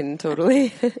cool. I can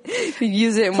totally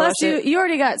use it and wash it. You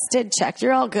already got STID checked.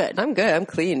 You're all good. I'm good. I'm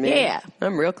clean, man. Yeah.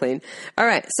 I'm real clean. All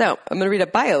right. So I'm going to read a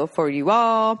bio for you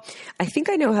all. I think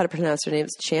I know how to pronounce her name.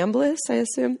 It's Chambliss, I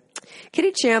assume.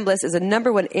 Kitty Chambliss is a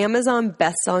 #1 Amazon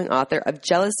best-selling author of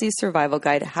Jealousy Survival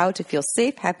Guide, How to Feel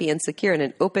Safe, Happy, and Secure in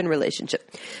an Open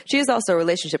Relationship. She is also a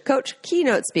relationship coach,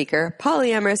 keynote speaker,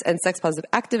 polyamorous and sex-positive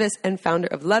activist, and founder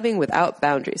of Loving Without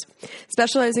Boundaries,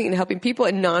 specializing in helping people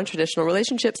in non-traditional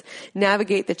relationships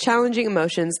navigate the challenging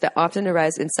emotions that often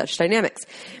arise in such dynamics.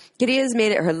 Kitty has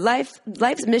made it her life's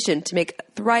mission to make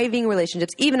thriving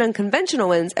relationships, even unconventional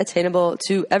ones, attainable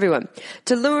to everyone.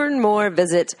 To learn more,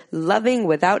 visit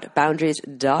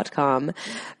lovingwithoutboundaries.com.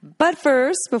 But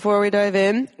first, before we dive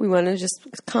in, we want to just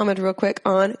comment real quick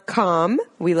on Calm.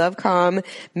 We love Calm.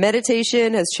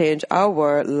 Meditation has changed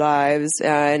our lives.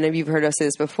 And you've heard us say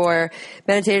this before.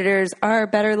 Meditators are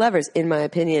better lovers, in my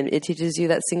opinion. It teaches you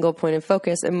that single point of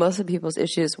focus. And most of people's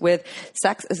issues with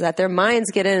sex is that their minds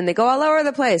get in and they go all over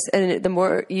the place. And the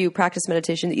more you practice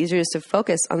meditation, the easier it is to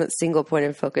focus on that single point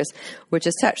of focus, which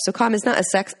is touch. So Calm is not a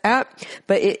sex app,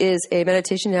 but it is a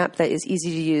meditation app that is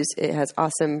easy to use. It has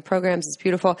awesome programs. It's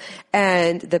beautiful.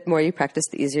 And the more you practice,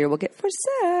 the easier it will get for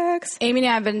sex. Amy and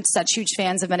I have been such huge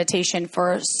fans of meditation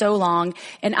for so long.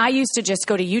 And I used to just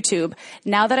go to YouTube.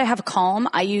 Now that I have Calm,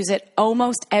 I use it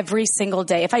almost every single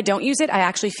day. If I don't use it, I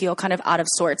actually feel kind of out of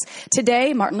sorts.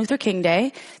 Today, Martin Luther King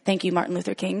Day. Thank you, Martin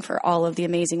Luther King, for all of the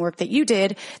amazing work that you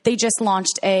did. They just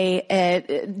launched a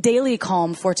daily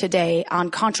Calm for today on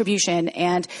contribution,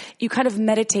 and you kind of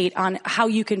meditate on how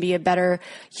you can be a better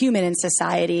human in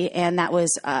society, and that was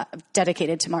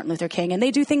dedicated to Martin Luther King. And they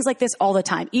do things like this all the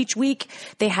time. Each week,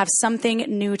 they have something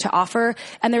new to offer.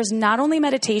 And there's not only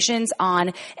meditations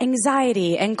on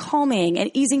anxiety and calming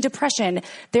and easing depression,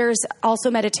 there's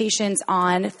also meditations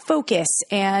on focus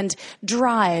and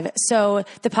drive. So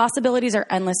the possibilities are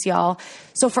endless, y'all.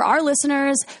 So for our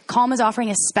listeners, Calm is offering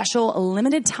a special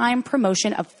limited time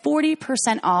promotion of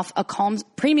 40% off a Calm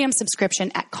premium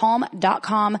subscription at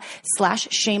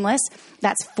calm.com/shameless.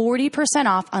 That's 40%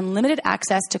 off unlimited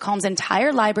access to Calm's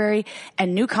entire library,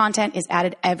 and new content is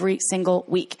added every single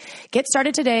week. Get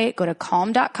started today. Go to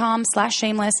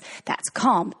calm.com/shameless. That's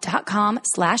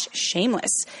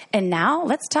calm.com/shameless. And now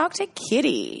let's talk to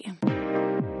Kitty.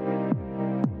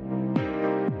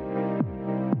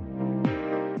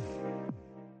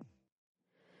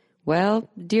 Well,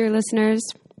 dear listeners,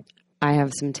 I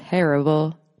have some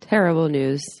terrible, terrible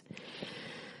news.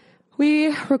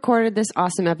 We recorded this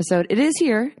awesome episode. It is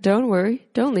here. Don't worry.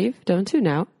 Don't leave. Don't tune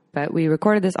out. But we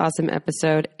recorded this awesome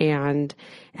episode and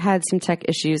had some tech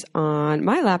issues on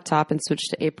my laptop and switched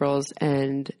to April's,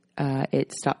 and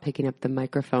it stopped picking up the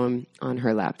microphone on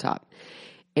her laptop.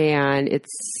 And it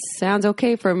sounds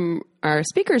okay from our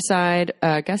speaker side,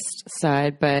 guest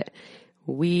side, but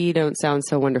we don't sound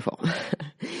so wonderful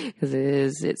because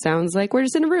it sounds like we're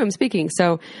just in a room speaking.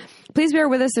 So please bear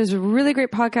with us. There's a really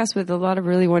great podcast with a lot of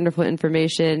really wonderful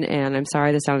information, and I'm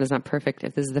sorry the sound is not perfect.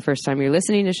 If this is the first time you're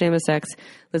listening to Shameless Sex,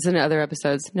 listen to other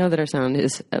episodes. Know that our sound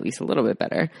is at least a little bit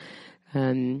better.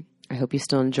 I hope you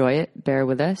still enjoy it. Bear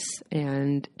with us.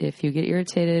 And if you get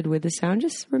irritated with the sound,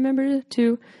 just remember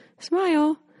to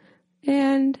smile.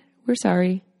 And we're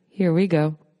sorry. Here we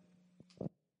go.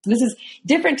 This is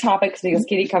different topics because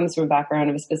Katie comes from a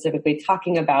background of specifically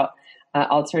talking about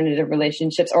alternative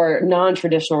relationships, or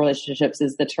non-traditional relationships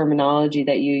is the terminology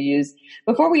that you use.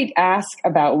 Before we ask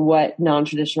about what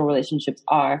non-traditional relationships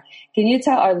are, can you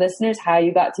tell our listeners how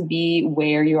you got to be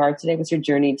where you are today? What's your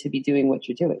journey to be doing what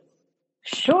you're doing?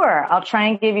 Sure. I'll try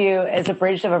and give you as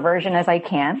abridged of a version as I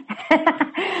can.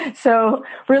 So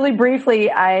really briefly,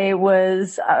 I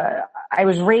was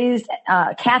raised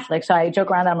Catholic. So I joke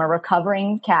around that I'm a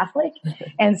recovering Catholic.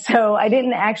 And so I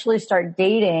didn't actually start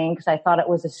dating because I thought it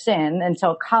was a sin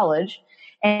until college.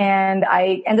 And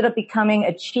I ended up becoming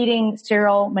a cheating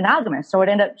serial monogamist. So I'd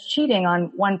end up cheating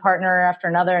on one partner after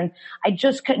another. And I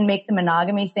just couldn't make the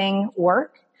monogamy thing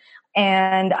work.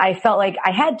 And I felt like I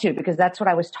had to because that's what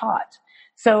I was taught.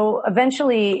 So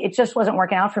eventually it just wasn't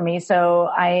working out for me. So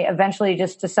I eventually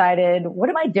just decided, what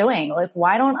am I doing? Like,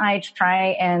 why don't I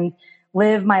try and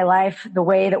live my life the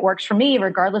way that works for me,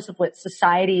 regardless of what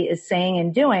society is saying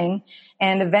and doing?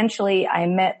 And eventually I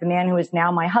met the man who is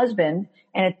now my husband,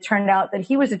 and it turned out that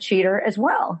he was a cheater as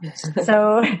well.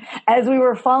 So as we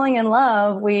were falling in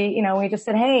love, we just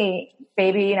said, hey,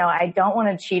 baby, I don't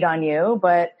want to cheat on you,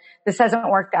 but this hasn't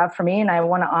worked out for me, and I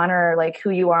want to honor like who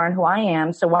you are and who I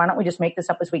am. So why don't we just make this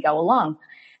up as we go along?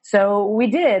 So we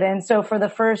did. And so for the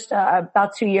first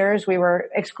about 2 years, we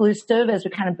were exclusive as we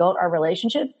kind of built our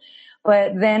relationship.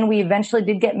 But then we eventually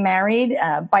did get married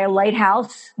by a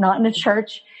lighthouse, not in a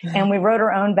church. And we wrote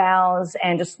our own vows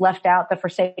and just left out the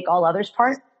forsake all others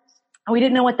part. We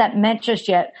didn't know what that meant just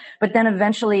yet. But then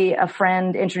eventually a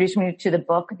friend introduced me to the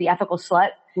book, The Ethical Slut.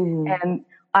 And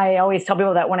I always tell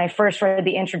people that when I first read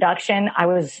the introduction,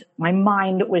 my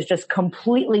mind was just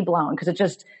completely blown because it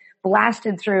just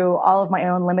blasted through all of my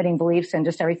own limiting beliefs and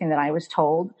just everything that I was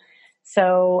told.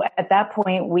 So at that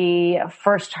point, we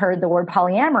first heard the word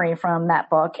polyamory from that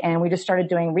book, and we just started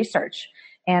doing research.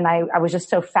 And I was just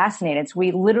so fascinated. So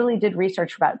we literally did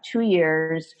research for about 2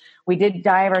 years. We did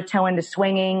dive our toe into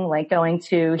swinging, like going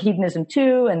to Hedonism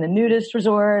 2 and the nudist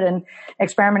resort and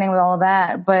experimenting with all of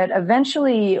that. But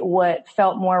eventually what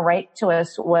felt more right to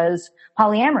us was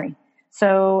polyamory.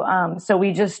 So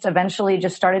we just eventually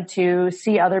just started to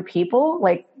see other people.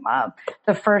 Like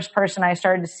the first person I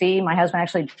started to see, my husband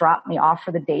actually dropped me off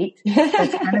for the date.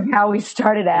 That's kind of how we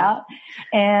started out,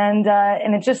 and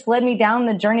it just led me down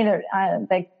the journey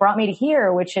that brought me to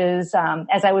here, which is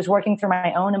as I was working through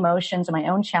my own emotions and my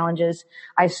own challenges,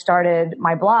 I started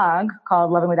my blog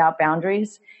called Loving Without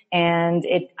Boundaries. And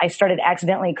I started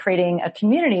accidentally creating a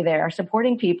community there,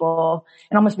 supporting people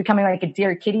and almost becoming like a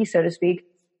dear kitty, so to speak.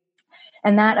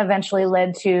 And that eventually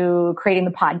led to creating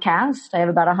the podcast. I have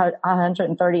about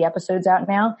 130 episodes out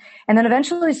now. And then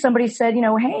eventually somebody said,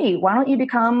 hey, why don't you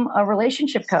become a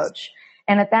relationship coach?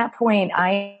 And at that point,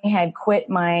 I had quit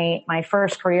my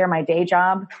first career, my day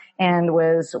job, and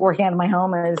was working out of my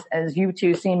home as you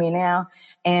two see me now.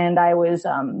 And I was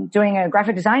doing a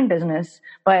graphic design business,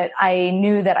 but I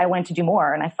knew that I wanted to do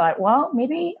more. And I thought, well,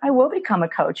 maybe I will become a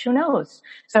coach. Who knows?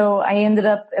 So I ended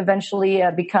up eventually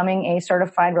becoming a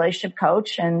certified relationship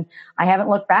coach, and I haven't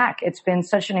looked back. It's been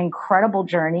such an incredible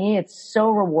journey. It's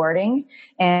so rewarding.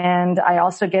 And I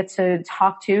also get to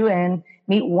talk to and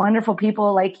meet wonderful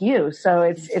people like you. So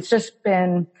it's just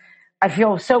been, I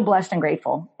feel so blessed and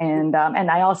grateful. And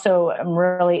I also am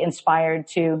really inspired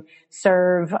to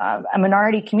serve a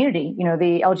minority community,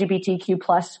 the LGBTQ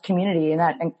plus community. And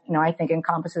that, I think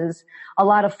encompasses a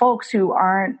lot of folks who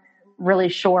aren't really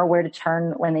sure where to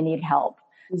turn when they need help.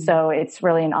 Mm-hmm. So it's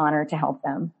really an honor to help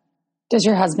them. Does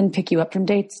your husband pick you up from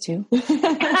dates too?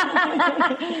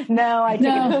 No, I take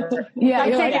it over. Yeah,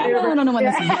 I take it over. No,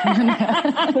 Yeah.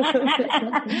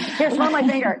 Here, smell my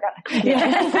finger.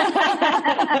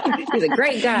 Yeah. He's a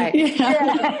great guy.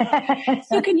 Yeah.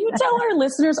 So can you tell our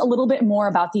listeners a little bit more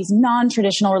about these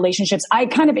non-traditional relationships? I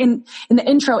kind of, in the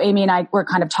intro, Amy and I were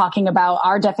kind of talking about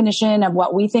our definition of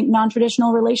what we think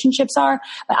non-traditional relationships are.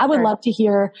 But I would love to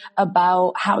hear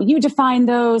about how you define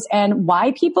those and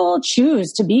why people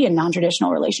choose to be in non-traditional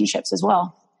relationships as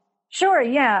well. Sure.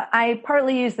 Yeah. I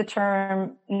partly use the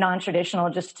term non-traditional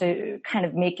just to kind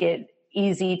of make it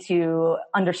easy to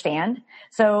understand.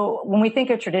 So when we think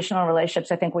of traditional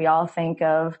relationships, I think we all think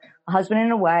of a husband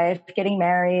and a wife getting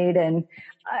married and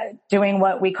doing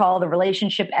what we call the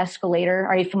relationship escalator.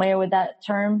 Are you familiar with that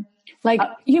term? Like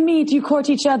you meet, you court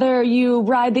each other, you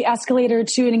ride the escalator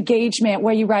to an engagement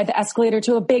where you ride the escalator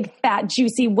to a big, fat,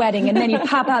 juicy wedding, and then you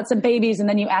pop out some babies, and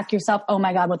then you ask yourself, oh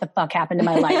my God, what the fuck happened to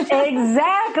my life?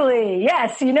 Exactly.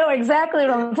 Yes, you know exactly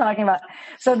what I'm talking about.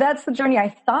 So that's the journey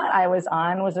I thought I was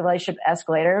on, was a relationship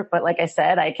escalator. But like I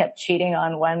said, I kept cheating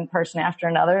on one person after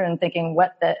another and thinking,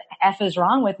 what the F is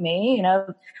wrong with me?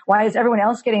 Why is everyone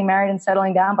else getting married and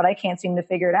settling down, but I can't seem to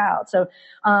figure it out? So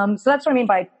that's what I mean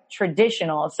by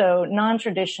traditional. So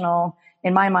non-traditional,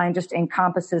 in my mind, just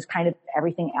encompasses kind of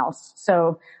everything else.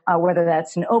 So whether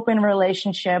that's an open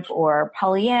relationship or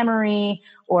polyamory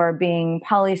or being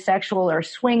polysexual or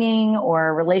swinging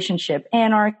or relationship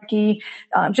anarchy,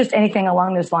 just anything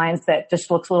along those lines that just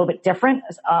looks a little bit different.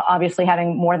 Obviously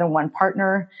having more than one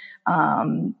partner,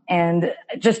 and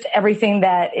just everything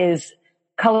that is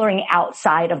coloring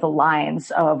outside of the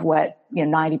lines of what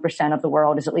 90% of the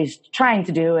world is at least trying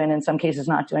to do, and in some cases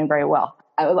not doing very well.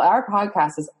 Our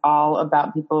podcast is all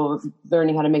about people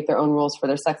learning how to make their own rules for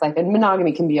their sex life, and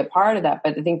monogamy can be a part of that.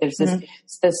 But I think there's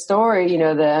this story,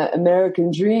 the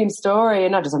American dream story,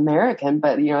 and not just American,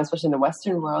 but especially in the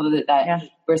Western world, that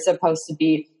we're supposed to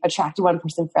be attracted to one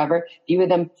person forever, be with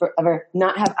them forever,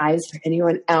 not have eyes for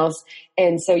anyone else.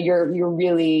 And so you're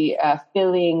really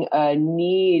filling a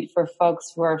need for folks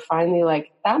who are finally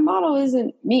like, that model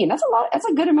isn't me. And that's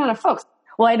a good amount of folks.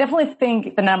 Well, I definitely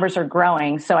think the numbers are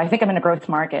growing, so I think I'm in a growth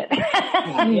market.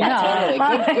 Totally.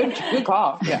 Good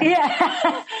call.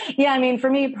 Yeah. I mean, for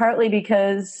me, partly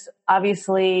because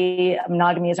obviously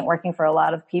monogamy isn't working for a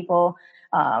lot of people.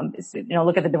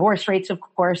 Look at the divorce rates, of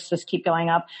course, just keep going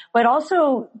up, but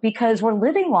also because we're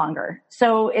living longer.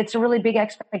 So it's a really big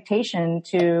expectation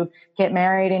to get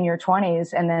married in your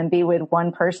 20s and then be with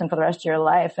one person for the rest of your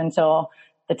life until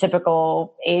the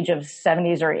typical age of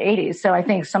 70s or 80s. So I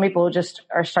think some people just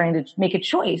are starting to make a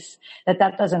choice that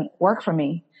doesn't work for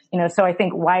me. So I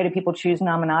think, why do people choose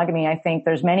non-monogamy? I think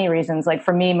there's many reasons. Like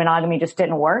for me, monogamy just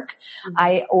didn't work.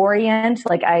 I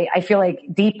feel like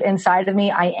deep inside of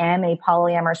me, I am a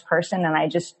polyamorous person, and I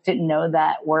just didn't know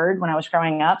that word when I was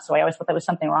growing up. So I always thought there was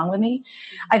something wrong with me.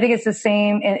 I think it's the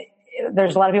same.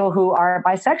 There's a lot of people who are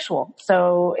bisexual.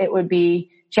 So it would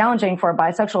be challenging for a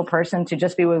bisexual person to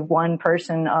just be with one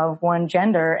person of one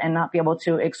gender and not be able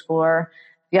to explore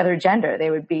the other gender.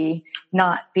 They would be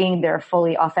not being their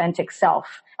fully authentic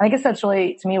self. I guess that's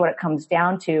really, to me, what it comes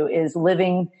down to is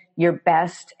living your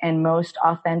best and most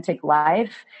authentic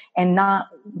life and not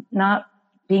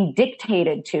being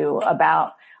dictated to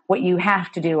about what you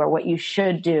have to do or what you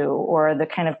should do, or the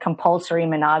kind of compulsory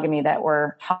monogamy that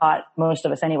we're taught, most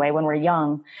of us anyway, when we're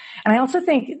young. And I also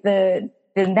think the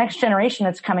next generation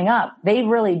that's coming up, they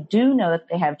really do know that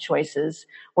they have choices.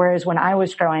 Whereas when I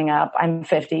was growing up, I'm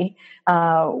 50,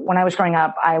 when I was growing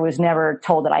up, I was never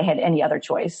told that I had any other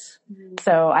choice. Mm-hmm.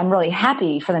 So I'm really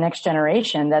happy for the next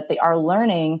generation that they are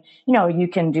learning, you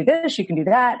can do this, you can do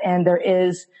that. And there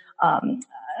is,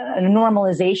 a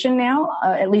normalization now,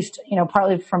 at least,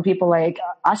 partly from people like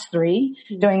us three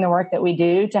doing the work that we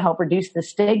do to help reduce the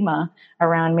stigma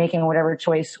around making whatever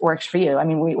choice works for you. I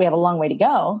mean, we have a long way to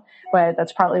go, but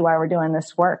that's partly why we're doing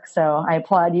this work. So I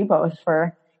applaud you both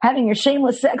for having your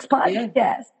Shameless Sex podcast.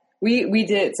 Yeah. We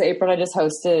did. So April and I just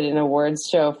hosted an awards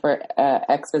show for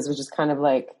XBiz, which is kind of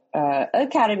like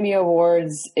Academy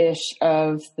Awards-ish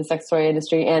of the sex toy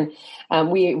industry. And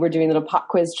we were doing little pop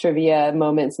quiz trivia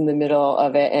moments in the middle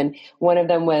of it. And one of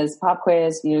them was pop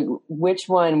quiz, which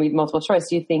one, we multiple choice,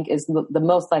 do you think is the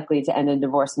most likely to end in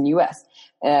divorce in the U.S.?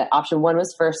 Option 1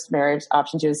 was first marriage.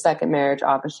 Option 2 was second marriage.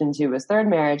 Option 2 was third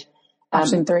marriage.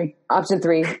 Option 3. Option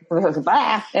 3.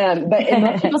 But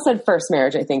most people said first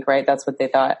marriage, I think, right? That's what they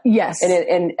thought. Yes.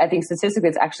 And I think statistically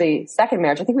it's actually second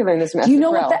marriage. I think we learned this from Do you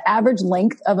know what the average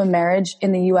length of a marriage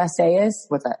in the USA is?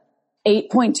 What's that?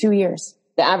 8.2 years.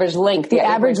 The average length. The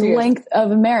average length of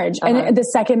a marriage. And the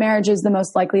second marriage is the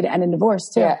most likely to end in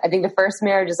divorce, too. Yeah, I think the first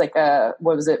marriage is like, 40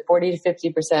 to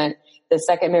 50%. The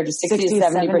second marriage is 60 to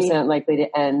 70% likely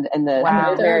to end. And the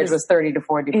third marriage was 30 to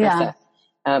 40%. Yeah.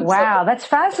 Wow, that's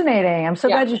fascinating. I'm so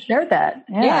glad you shared that.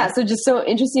 Yeah. So just so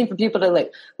interesting for people to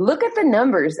look at the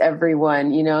numbers,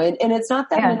 everyone, and it's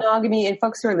not that monogamy, and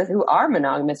folks who are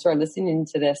monogamous who are listening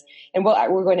to this. And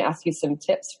we're going to ask you some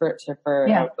tips for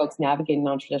folks navigating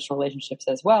non-traditional relationships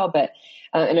as well. But,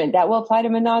 and that will apply to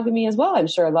monogamy as well. I'm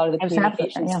sure a lot of the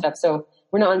communication stuff. So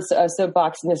we're not on a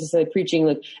soapbox necessarily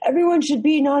preaching everyone should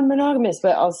be non-monogamous,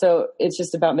 but also it's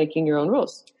just about making your own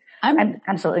rules.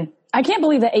 Absolutely. I can't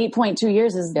believe that 8.2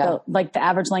 years is the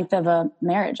average length of a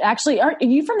marriage. Actually, are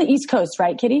you from the East Coast,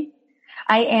 right, Kitty?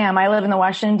 I am. I live in the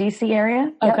Washington, D.C.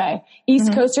 area. Yep. Okay.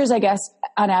 East Coasters, I guess,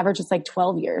 on average, it's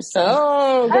 12 years. So.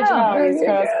 Oh, good job, East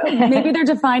Coast. Maybe they're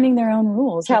defining their own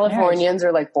rules. Californians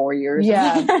are 4 years.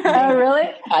 Yeah. Oh, really?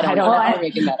 I don't know. I'm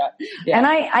making that up. Yeah. And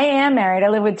I am married. I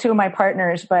live with 2 of my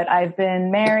partners, but I've been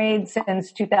married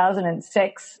since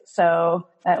 2006. So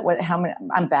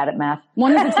I'm bad at math.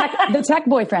 One is the tech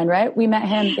boyfriend, right? We met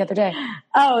him the other day.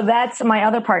 Oh, that's my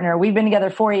other partner. We've been together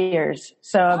 4 years.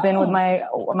 So I've been with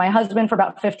my husband for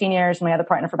about 15 years, my other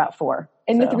partner for about 4.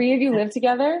 And the 3 of you live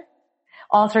together?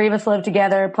 All 3 of us live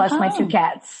together, plus my 2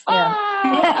 cats. Yeah.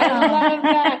 I love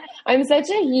that. I'm such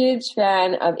a huge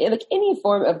fan of any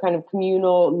form of kind of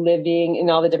communal living and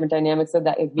all the different dynamics of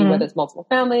that. It could be whether it's multiple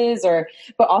families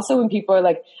but also when people are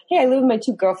hey, I live with my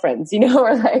 2 girlfriends,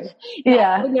 or my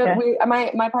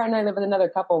partner and I live with another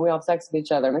couple and we all have sex with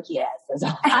each other. I'm like, yes.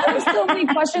 I have so many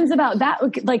questions about that,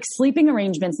 sleeping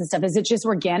arrangements and stuff. Is it just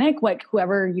organic,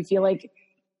 whoever you feel like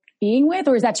being with,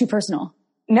 or is that too personal?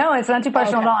 No, it's not too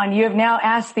personal at all. And you have now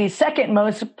asked the second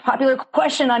most popular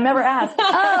question I'm ever asked.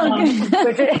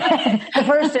 The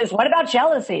first is, what about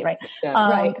jealousy? Right. Yeah.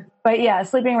 Right. But yeah,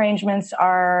 sleeping arrangements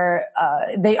are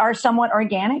somewhat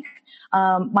organic.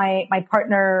 My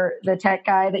partner, the tech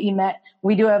guy that you met,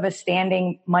 we do have a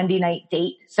standing Monday night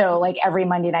date. So every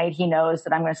Monday night he knows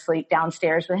that I'm going to sleep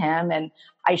downstairs with him. And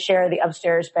I share the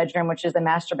upstairs bedroom, which is the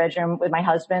master bedroom, with my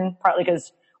husband, partly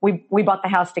because we bought the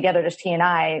house together, just he and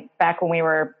I, back when we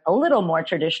were a little more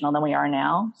traditional than we are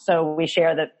now. So we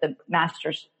share the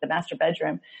master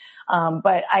bedroom.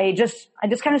 But I just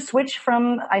kind of switch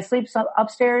I sleep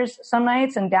upstairs some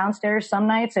nights and downstairs some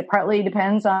nights. It partly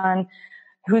depends on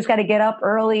who's got to get up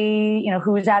early,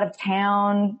 who's out of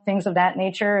town, things of that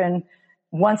nature. And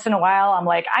once in a while I'm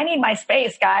I need my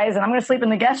space, guys, and I'm going to sleep in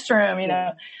the guest room,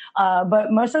 but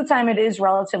most of the time it is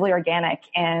relatively organic,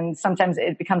 and sometimes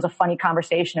it becomes a funny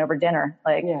conversation over dinner.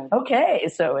 Okay,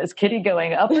 so is Kitty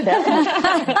going up or down?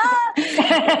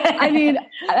 I mean,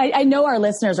 I know our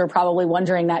listeners are probably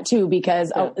wondering that too,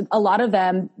 because a lot of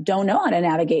them don't know how to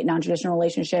navigate non-traditional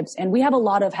relationships. And we have a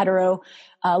lot of hetero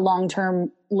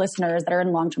long-term listeners that are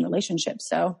in long-term relationships.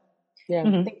 So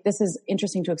I think this is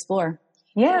interesting to explore.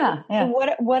 Yeah. So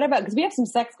what about, because we have some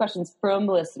sex questions from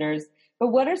listeners, but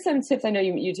what are some tips? I know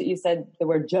you said the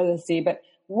word jealousy, but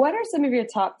what are some of your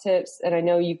top tips? And I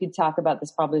know you could talk about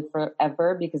this probably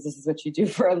forever because this is what you do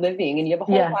for a living and you have a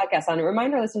whole podcast on it.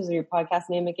 Remind our listeners of your podcast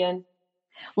name again.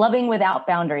 Loving Without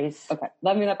Boundaries. Okay.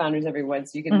 Loving Without Boundaries, everyone.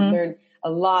 So you can learn a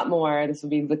lot more. This will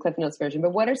be the Cliff Notes version,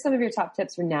 but what are some of your top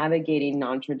tips for navigating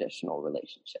non-traditional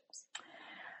relationships?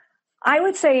 I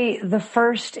would say the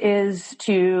first is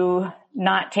to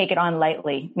not take it on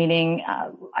lightly, meaning,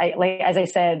 as I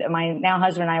said, my now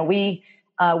husband and I,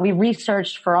 we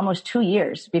researched for almost 2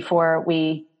 years before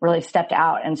we really stepped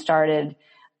out and started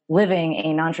living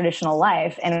a non-traditional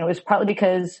life. And it was partly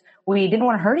because we didn't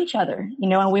want to hurt each other,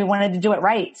 and we wanted to do it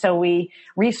right. So we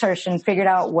researched and figured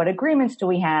out what agreements do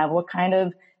we have? What kind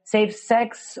of safe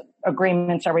sex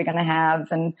agreements are we going to have?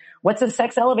 And what's a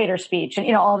sex elevator speech?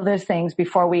 And, all of those things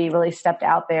before we really stepped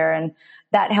out there. And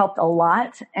that helped a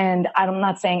lot. And I'm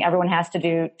not saying everyone has to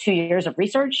do 2 years of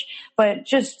research, but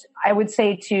just, I would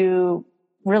say to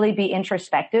really be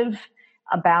introspective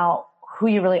about who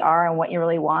you really are and what you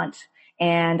really want.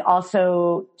 And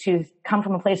also to come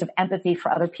from a place of empathy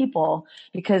for other people.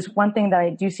 Because one thing that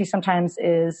I do see sometimes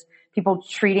is people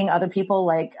treating other people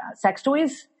like sex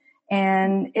toys.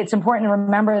 And it's important to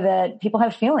remember that people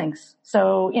have feelings.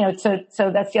 So,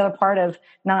 so that's the other part of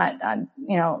not,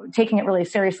 taking it really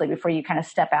seriously before you kind of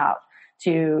step out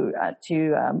to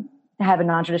have a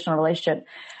non-traditional relationship.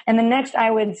 And the next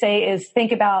I would say is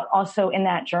think about also in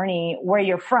that journey where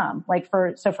you're from.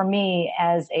 So for me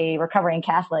as a recovering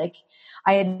Catholic,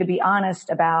 I had to be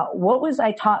honest about what was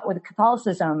I taught with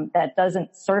Catholicism that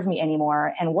doesn't serve me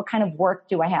anymore, and what kind of work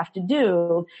do I have to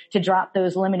do to drop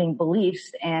those limiting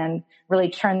beliefs and really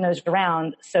turn those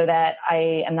around so that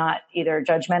I am not either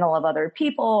judgmental of other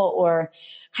people or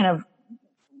kind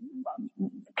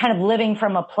of living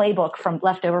from a playbook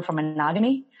left over from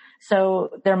monogamy.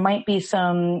 So there might be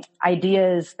some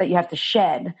ideas that you have to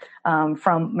shed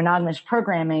from monogamous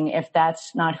programming if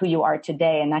that's not who you are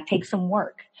today, and that takes some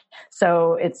work.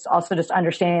 So it's also just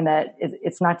understanding that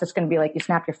it's not just going to be like you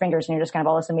snap your fingers and you're just going to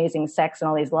have all this amazing sex and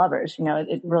all these lovers.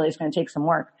 It really is going to take some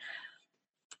work.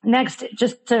 Next,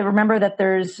 just to remember that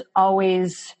there's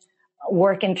always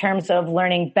work in terms of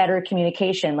learning better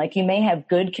communication. Like you may have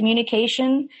good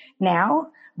communication now,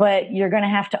 but you're going to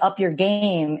have to up your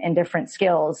game in different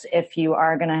skills if you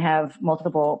are going to have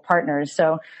multiple partners.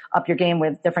 So up your game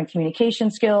with different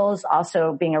communication skills,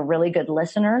 also being a really good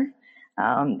listener.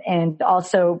 And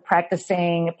also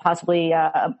practicing possibly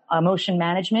emotion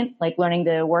management, like learning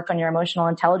to work on your emotional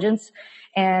intelligence,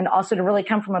 and also to really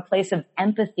come from a place of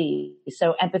empathy.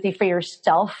 So empathy for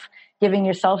yourself, giving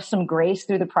yourself some grace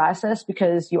through the process,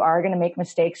 because you are going to make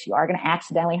mistakes. You are going to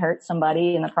accidentally hurt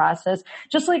somebody in the process,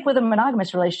 just like with a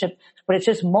monogamous relationship, but it's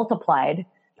just multiplied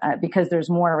because there's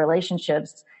more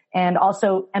relationships. And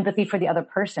also empathy for the other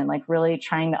person, like really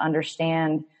trying to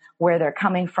understand where they're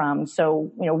coming from.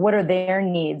 So, what are their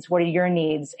needs? What are your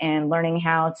needs? And learning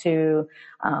how to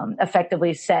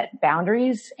effectively set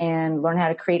boundaries and learn how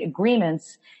to create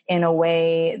agreements in a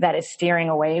way that is steering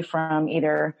away from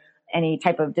either any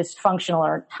type of dysfunctional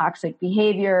or toxic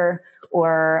behavior.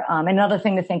 Or another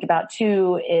thing to think about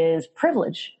too is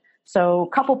privilege. So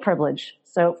couple privilege.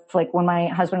 So like when my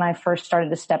husband and I first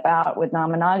started to step out with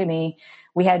non-monogamy,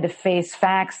 we had to face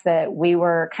facts that we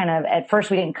were at first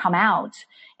we didn't come out.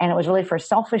 And it was really for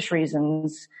selfish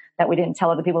reasons that we didn't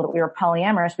tell other people that we were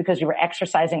polyamorous, because we were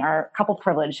exercising our couple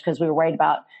privilege because we were worried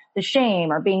about the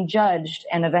shame or being judged.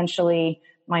 And eventually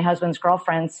my husband's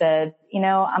girlfriend said,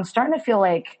 I'm starting to feel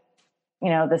like,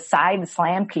 the side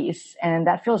slam piece, and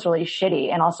that feels really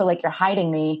shitty. And also like you're hiding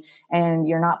me and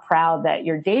you're not proud that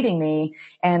you're dating me.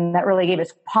 And that really gave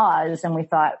us pause. And we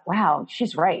thought, wow,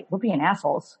 she's right. We're being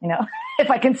assholes, if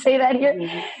I can say that here.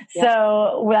 Mm-hmm. Yeah.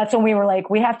 So that's when we were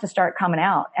like, we have to start coming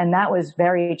out. And that was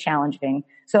very challenging.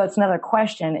 So that's another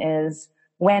question is,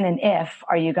 when and if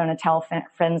are you going to tell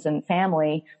friends and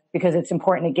family? Because it's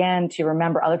important, again, to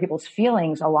remember other people's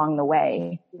feelings along the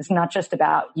way. It's not just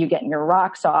about you getting your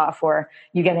rocks off or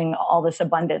you getting all this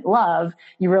abundant love.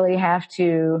 You really have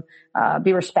to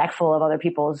be respectful of other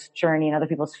people's journey and other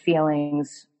people's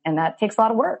feelings. And that takes a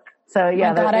lot of work. So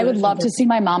yeah. God, I would love to see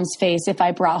my mom's face if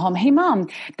I brought home, hey mom,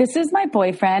 this is my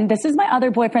boyfriend. This is my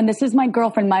other boyfriend. This is my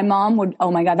girlfriend. My mom would, oh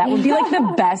my God, that would be like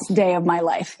the best day of my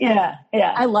life. Yeah.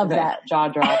 Yeah. I love that. Jaw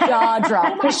drop. Jaw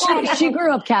drop. Cause she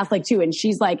grew up Catholic too. And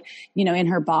she's like, in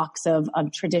her box of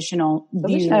traditional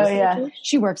views. Oh yeah.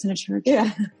 She works in a church. Yeah.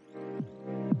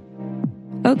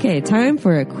 Okay, time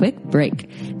for a quick break.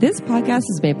 This podcast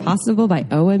is made possible by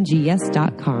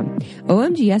OMGYes.com.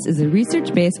 OMGYes is a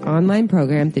research-based online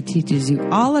program that teaches you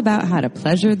all about how to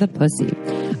pleasure the pussy.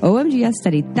 OMGYes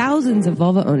studied thousands of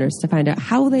vulva owners to find out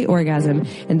how they orgasm,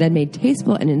 and then made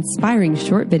tasteful and inspiring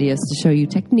short videos to show you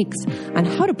techniques on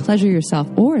how to pleasure yourself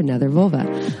or another vulva.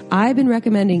 I've been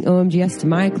recommending OMGYes to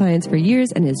my clients for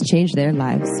years and has changed their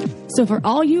lives. So for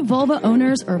all you vulva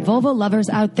owners or vulva lovers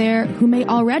out there who may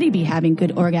already be having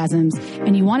good orgasms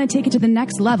and you want to take it to the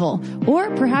next level, or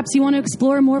perhaps you want to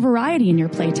explore more variety in your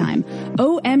playtime,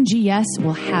 OMGYes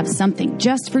will have something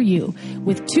just for you.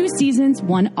 With 2 seasons,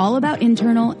 one all about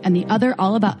internal and the other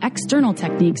all about external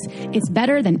techniques, it's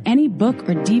better than any book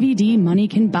or DVD money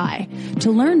can buy.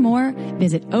 To learn more,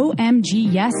 visit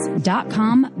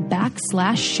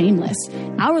OMGYes.com/shameless.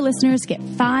 Our listeners get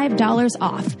 $5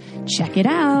 off. Check it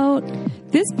out.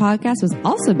 This podcast was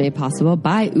also made possible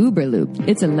by Uberlube.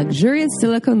 It's a luxurious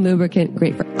silicone lubricant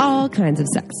great for all kinds of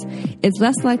sex. It's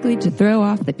less likely to throw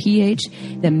off the pH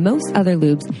than most other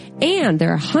lubes, and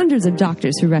there are hundreds of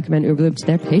doctors who recommend Uberlube to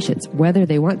their patients, whether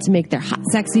they want to make their hot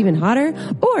sex even hotter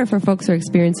or for folks who are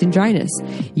experiencing dryness.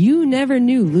 You never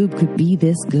knew lube could be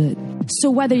this good. So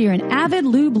whether you're an avid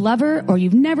lube lover or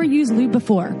you've never used lube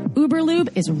before,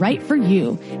 Uberlube is right for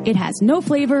you. It has no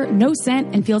flavor, no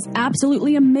scent, and feels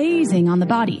absolutely amazing on the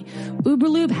body.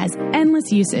 Uberlube has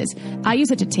endless uses. I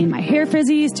use it to tame my hair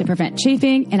frizzies, to prevent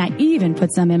chafing, and I even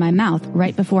put some in my mouth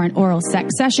right before an oral sex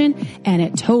session, and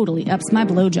it totally ups my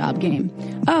blowjob game.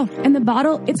 Oh, and the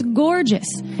bottle, it's gorgeous.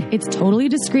 It's totally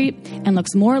discreet and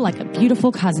looks more like a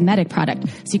beautiful cosmetic product,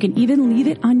 so you can even leave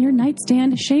it on your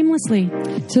nightstand shamelessly.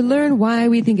 To learn why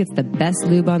we think it's the best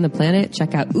lube on the planet,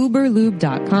 check out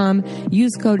uberlube.com.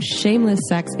 Use code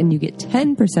SHAMELESSSEX and you get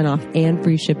 10% off and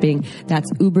free shipping.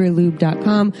 That's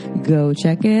uberlube.com. Go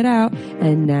check it out.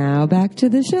 And now back to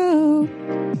the show.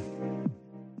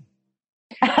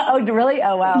 Oh, really?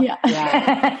 Oh, wow. Yeah.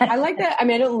 I like that. I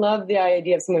mean, I don't love the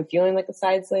idea of someone feeling like a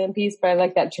side slam piece, but I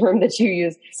like that term that you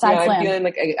use. Side slam. I'm feeling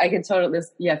like I can totally,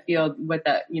 feel what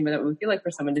that, that would feel like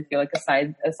for someone to feel like a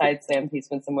side slam piece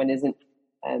when someone isn't,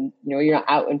 you're not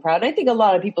out and proud. I think a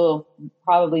lot of people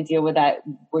probably deal with that,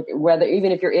 whether,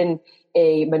 even if you're in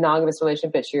a monogamous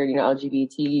relationship, but you're,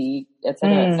 LGBT,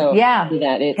 etc. So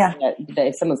that it's, that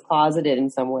if someone's closeted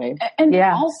in some way. And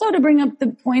also to bring up the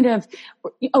point of,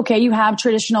 okay, you have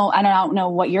traditional, and I don't know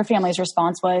what your family's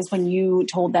response was when you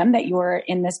told them that you were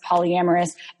in this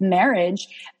polyamorous marriage,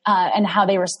 and how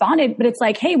they responded. But it's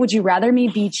like, hey, would you rather me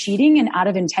be cheating and out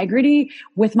of integrity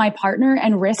with my partner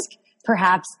and risk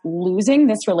perhaps losing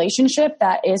this relationship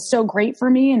that is so great for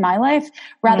me in my life,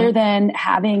 rather than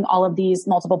having all of these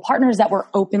multiple partners that we're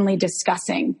openly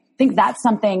discussing? I think that's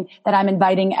something that I'm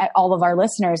inviting all of our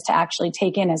listeners to actually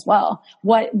take in as well.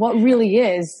 What really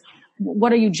is,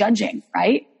 what are you judging,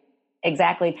 right?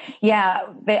 Exactly. Yeah.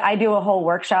 I do a whole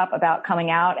workshop about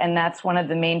coming out, and that's one of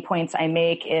the main points I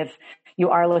make. If you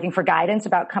are looking for guidance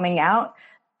about coming out,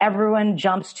 everyone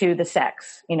jumps to the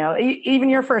sex,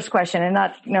 even your first question, and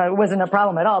not, it wasn't a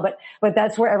problem at all, but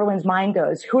that's where everyone's mind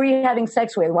goes. Who are you having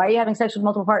sex with? Why are you having sex with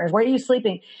multiple partners? Where are you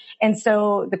sleeping? And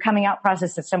so the coming out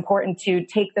process, it's important to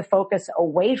take the focus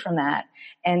away from that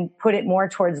and put it more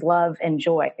towards love and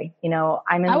joy. I'm in love.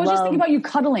 I was just thinking about you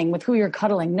cuddling with who you're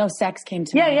cuddling. No sex came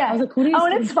to me. Yeah. I was like, who do you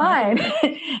and it's fine.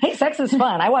 Hey, sex is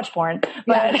fun. I watch porn,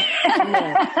 but,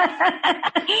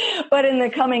 but in the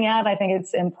coming out, I think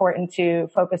it's important to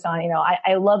focus on,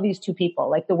 I love these two people,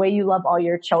 like the way you love all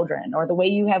your children, or the way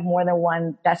you have more than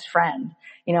one best friend.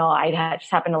 I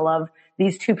just happen to love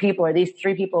these two people or these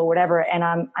three people or whatever. And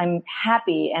I'm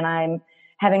happy and I'm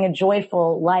having a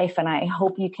joyful life, and I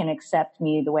hope you can accept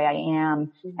me the way I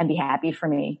am and be happy for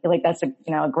me. I feel like that's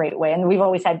a great way. And we've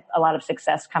always had a lot of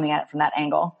success coming at it from that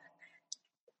angle.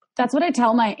 That's what I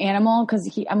tell my animal, because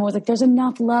I'm always like, there's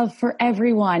enough love for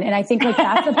everyone. And I think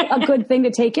that's a good thing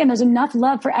to take in. There's enough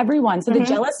love for everyone. So the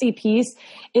jealousy piece,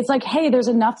 it's like, hey, there's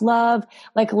enough love.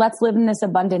 Like, let's live in this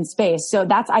abundant space. So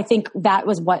I think that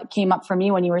was what came up for me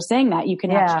when you were saying that. You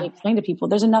can actually explain to people,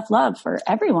 there's enough love for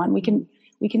everyone. We can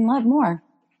love more.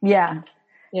 Yeah.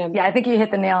 I think you hit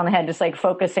the nail on the head, just like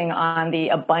focusing on the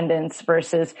abundance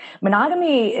versus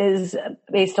monogamy is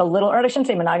based a little, or I shouldn't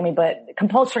say monogamy, but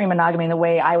compulsory monogamy in the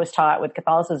way I was taught with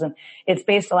Catholicism. It's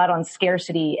based a lot on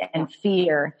scarcity and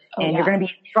fear, and you're going to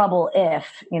be in trouble if.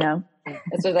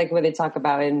 It's sort of like when they talk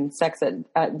about in Sex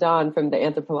at Dawn from the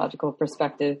anthropological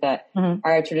perspective that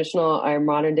our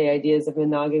modern day ideas of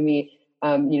monogamy,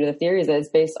 the theory is that it's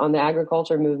based on the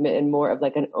agriculture movement and more of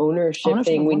like an ownership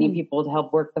thing. We need people to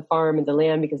help work the farm and the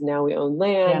land because now we own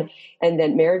land. Yeah. And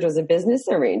then marriage was a business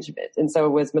arrangement. And so it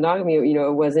was monogamy,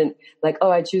 it wasn't like, oh,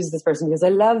 I choose this person because I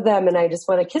love them and I just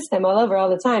want to kiss them all over all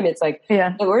the time. It's like,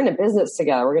 we're in a business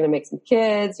together. We're going to make some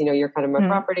kids. You're kind of my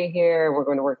property here. We're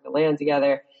going to work the land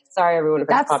together. Sorry, everyone, if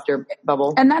I popped your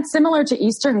bubble. And that's similar to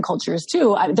Eastern cultures,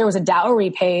 too. There was a dowry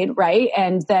paid, right?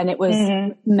 And then it was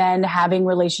men having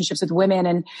relationships with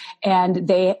women, and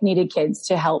they needed kids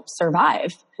to help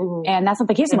survive. And that's not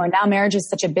the case anymore. Now marriage is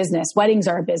such a business. Weddings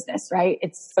are a business, right?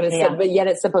 But yet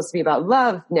it's supposed to be about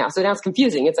love now. So now it's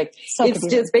confusing. It's like,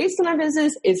 it's based on our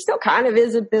business. It still kind of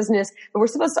is a business, but we're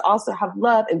supposed to also have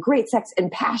love and great sex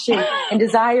and passion and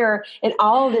desire and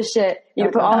all of this shit.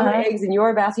 Put all the eggs in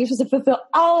your basket. You're supposed to fulfill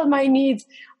all of my needs.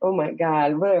 Oh my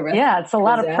God, whatever. Yeah, it's a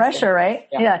lot of pressure, right?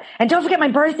 Yeah. And don't forget my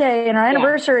birthday and our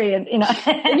anniversary and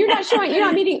and you're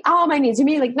not meeting all my needs. You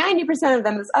meet like 90% of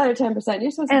them, this other 10%.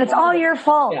 You're supposed to. And it's all your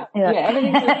fault. Yeah,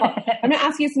 everything's your fault. I'm going to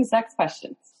ask you some sex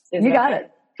questions. You got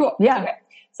it. Cool. Yeah. Okay.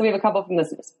 So we have a couple from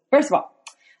listeners. First of all,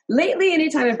 lately,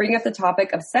 anytime I bring up the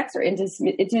topic of sex or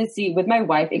intimacy with my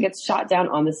wife, it gets shot down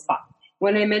on the spot.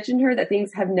 When I mentioned her that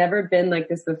things have never been like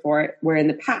this before, where in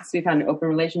the past we've had an open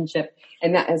relationship,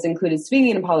 and that has included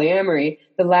swinging and polyamory,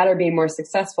 the latter being more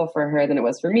successful for her than it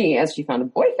was for me, as she found a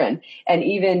boyfriend and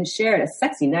even shared a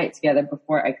sexy night together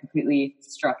before I completely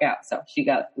struck out. So she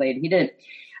got laid, he didn't.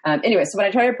 Anyway, so when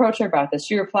I tried to approach her about this,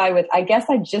 she replied with, I guess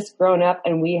I'd just grown up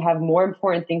and we have more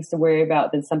important things to worry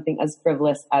about than something as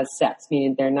frivolous as sex,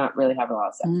 meaning they're not really having a lot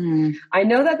of sex. I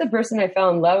know that the person I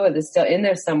fell in love with is still in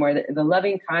there somewhere. The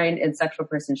loving, kind, and sexual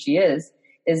person she is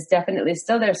definitely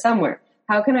still there somewhere.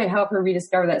 How can I help her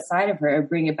rediscover that side of her or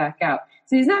bring it back out?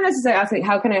 So he's not necessarily asking,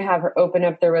 how can I have her open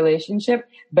up their relationship?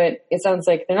 But it sounds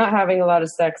like they're not having a lot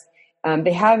of sex.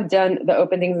 They have done the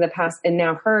open things in the past, and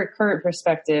now her current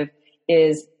perspective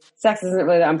is sex isn't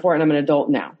really that important. I'm an adult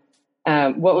now.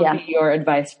 What would be your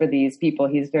advice for these people?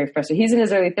 He's very frustrated. He's in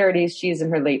his early 30s. She's in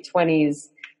her late 20s.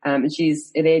 And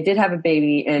they did have a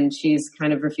baby, and she's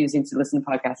kind of refusing to listen to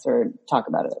podcasts or talk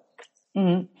about it.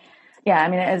 Mm-hmm. Yeah, I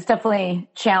mean, it's definitely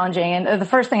challenging. And the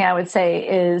first thing I would say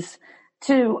is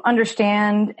to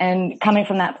understand, and coming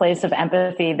from that place of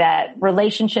empathy, that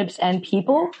relationships and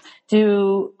people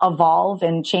do evolve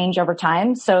and change over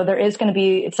time. So there is going to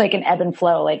be, it's like an ebb and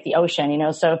flow, like the ocean, you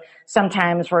know, so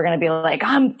sometimes we're going to be like,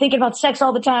 I'm thinking about sex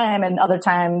all the time. And other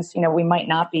times, you know, we might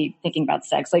not be thinking about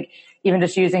sex. Like even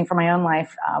just using for my own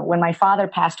life, when my father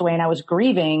passed away and I was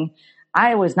grieving,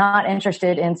 I was not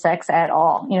interested in sex at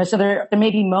all. You know, so there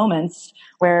may be moments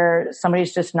where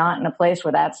somebody's just not in a place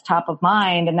where that's top of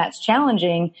mind, and that's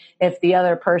challenging if the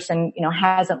other person, you know,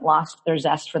 hasn't lost their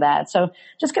zest for that. So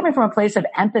just coming from a place of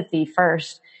empathy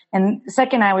first. And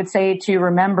second, I would say to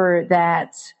remember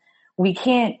that we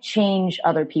can't change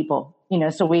other people. You know,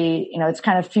 so it's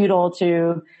kind of futile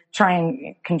to try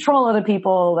and control other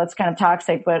people. That's kind of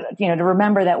toxic, but, you know, to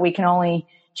remember that we can only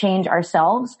change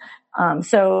ourselves.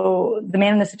 So the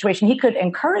man in this situation, he could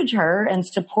encourage her and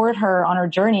support her on her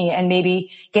journey and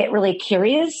maybe get really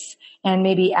curious and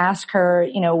maybe ask her,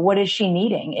 you know, what is she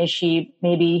needing? Is she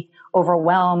maybe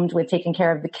overwhelmed with taking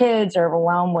care of the kids, or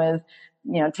overwhelmed with,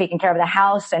 you know, taking care of the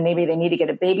house, and maybe they need to get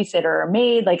a babysitter or a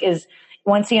maid? Like,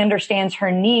 once he understands her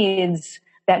needs,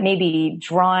 that may be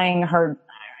draining her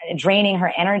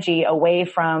energy away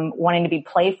from wanting to be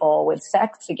playful with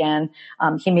sex again.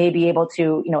 He may be able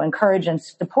to, you know, encourage and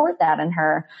support that in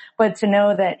her, but to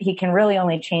know that he can really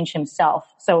only change himself.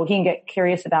 So he can get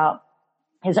curious about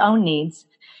his own needs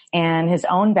and his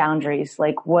own boundaries,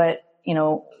 like what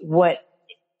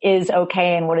is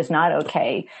okay and what is not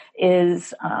okay.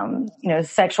 Is,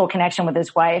 sexual connection with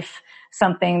his wife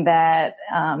something that,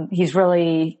 he's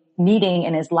really needing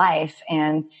in his life,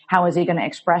 and how is he going to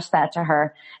express that to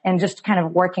her, and just kind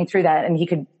of working through that. And he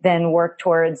could then work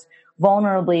towards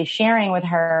vulnerably sharing with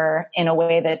her in a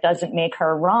way that doesn't make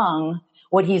her wrong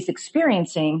what he's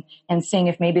experiencing, and seeing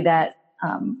if maybe that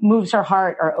moves her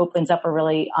heart or opens up a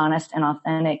really honest and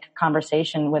authentic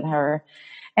conversation with her.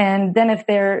 And then if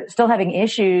they're still having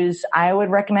issues, I would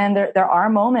recommend there are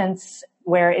moments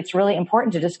where it's really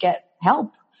important to just get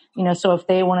help. You know, so if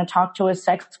they want to talk to a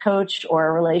sex coach or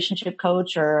a relationship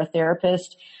coach or a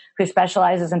therapist who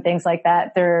specializes in things like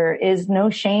that, there is no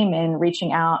shame in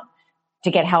reaching out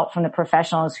to get help from the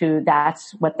professionals who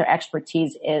that's what their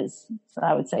expertise is. So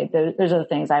I would say those are the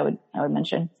things I would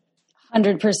mention.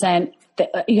 100%.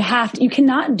 You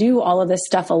cannot do all of this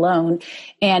stuff alone.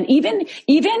 And even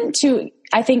to,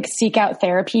 I think, seek out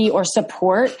therapy or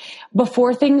support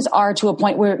before things are to a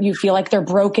point where you feel like they're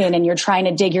broken and you're trying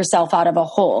to dig yourself out of a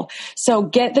hole. So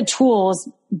get the tools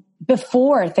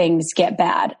before things get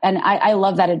bad. And I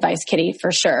love that advice, Kitty,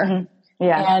 for sure.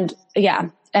 Mm-hmm. Yeah.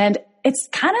 And it's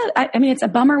kind of, it's a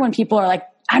bummer when people are like,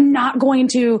 I'm not going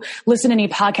to listen to any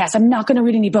podcasts. I'm not going to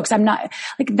read any books. I'm not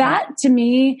like that. To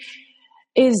me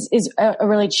is a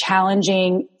really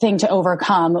challenging thing to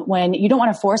overcome, when you don't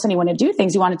want to force anyone to do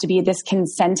things. You want it to be this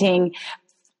consenting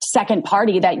second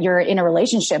party that you're in a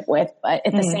relationship with. But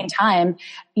at the same time,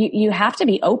 you have to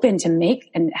be open to make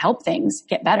and help things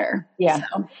get better. Yeah.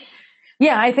 So.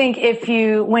 Yeah, I think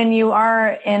when you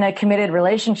are in a committed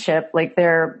relationship, like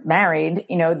they're married,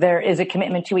 you know, there is a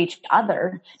commitment to each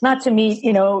other, not to meet,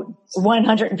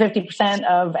 150%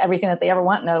 of everything that they ever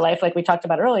want in their life, like we talked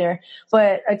about earlier,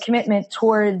 but a commitment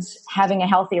towards having a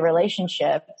healthy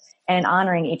relationship and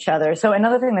honoring each other. So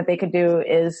another thing that they could do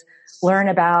is learn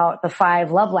about the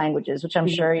 5 love languages, which I'm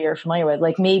sure you're familiar with.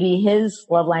 Like maybe his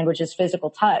love language is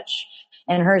physical touch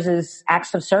and hers is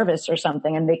acts of service or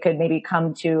something, and they could maybe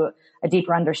come to a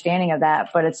deeper understanding of that.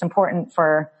 But it's important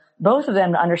for both of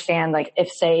them to understand, like if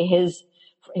say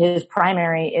his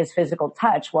primary is physical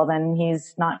touch, well, then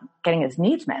he's not getting his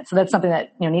needs met. So that's something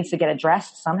that, needs to get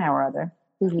addressed somehow or other.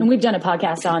 And we've done a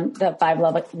podcast on the 5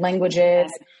 love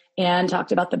languages and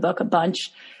talked about the book a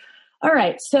bunch. All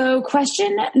right. So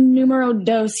question numero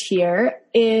dos here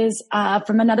is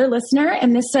from another listener.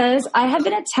 And this says, I have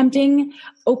been attempting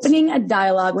opening a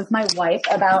dialogue with my wife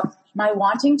about my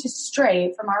wanting to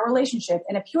stray from our relationship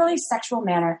in a purely sexual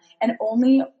manner and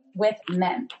only with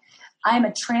men. I am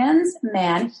a trans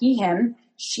man, he, him.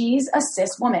 She's a cis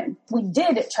woman. We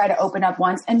did try to open up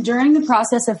once, and during the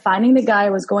process of finding the guy I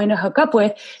was going to hook up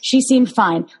with, she seemed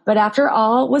fine. But after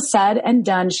all was said and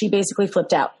done, she basically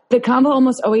flipped out. The convo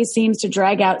almost always seems to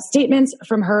drag out statements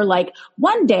from her like,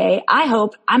 one day, I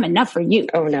hope I'm enough for you.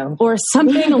 Oh, no. Or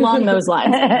something along those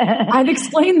lines. I've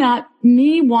explained that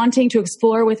me wanting to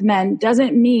explore with men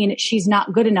doesn't mean she's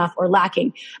not good enough or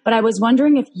lacking. But I was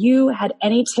wondering if you had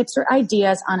any tips or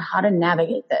ideas on how to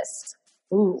navigate this.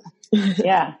 Ooh.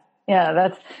 Yeah,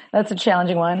 that's a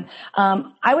challenging one.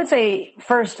 I would say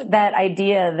first that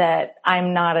idea that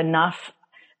I'm not enough.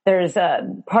 There's a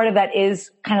part of that is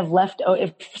kind of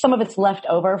if some of it's left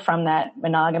over from that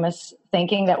monogamous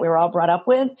thinking that we were all brought up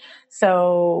with.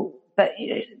 So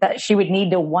that she would need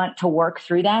to want to work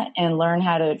through that and learn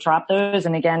how to drop those.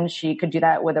 And again, she could do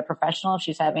that with a professional if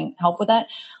she's having help with that.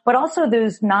 But also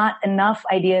those not enough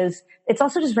ideas. It's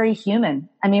also just very human.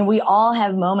 I mean, we all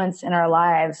have moments in our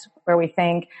lives where we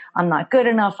think, I'm not good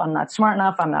enough. I'm not smart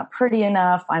enough. I'm not pretty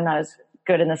enough. I'm not as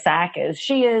good in the sack as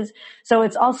she is. So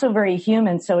it's also very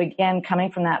human. So again,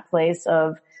 coming from that place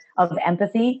of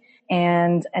empathy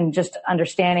and just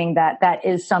understanding that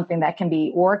is something that can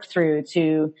be worked through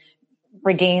to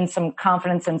regain some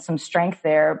confidence and some strength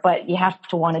there, but you have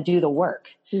to want to do the work,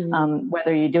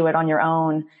 whether you do it on your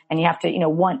own, and you have to,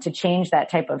 want to change that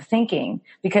type of thinking,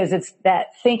 because it's that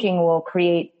thinking will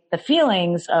create the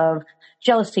feelings of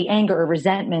jealousy, anger, or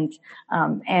resentment.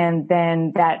 And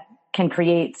then that can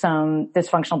create some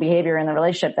dysfunctional behavior in the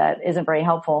relationship that isn't very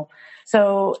helpful.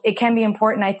 So it can be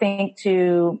important, I think,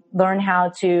 to learn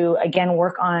how to, again,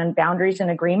 work on boundaries and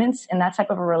agreements in that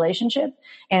type of a relationship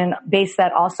and base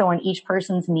that also on each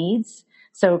person's needs.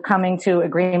 So coming to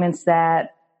agreements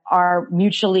that are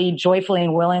mutually, joyfully,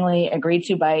 and willingly agreed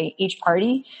to by each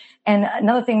party. And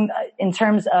another thing in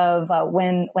terms of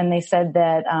when they said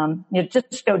that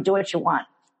just go do what you want.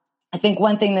 I think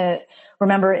one thing to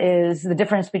remember is the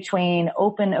difference between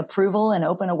open approval and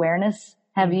open awareness.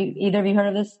 Have either of you heard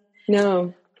of this?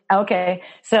 No. Okay.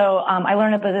 So I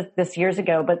learned about this years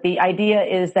ago, but the idea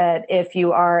is that if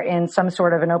you are in some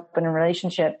sort of an open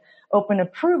relationship, open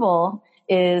approval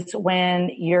is when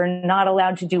you're not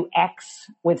allowed to do X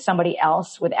with somebody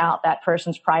else without that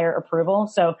person's prior approval.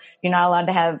 So you're not allowed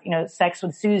to have, sex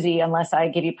with Susie unless I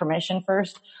give you permission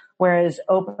first. Whereas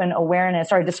open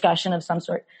awareness, or a discussion of some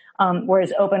sort,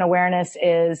 whereas open awareness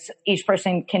is each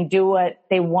person can do what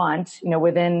they want,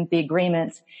 within the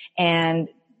agreements. And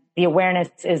the awareness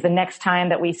is the next time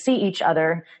that we see each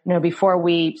other, before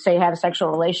we say have sexual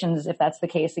relations, if that's the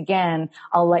case again,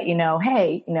 I'll let you know,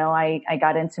 hey, I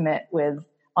got intimate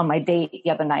on my date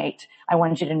the other night. I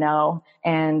wanted you to know.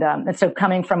 And so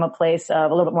coming from a place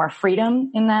of a little bit more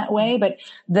freedom in that way, but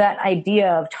that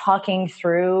idea of talking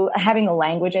through, having a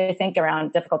language, I think,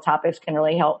 around difficult topics can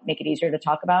really help make it easier to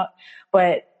talk about.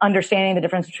 But understanding the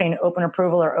difference between open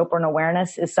approval or open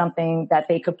awareness is something that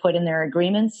they could put in their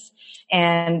agreements,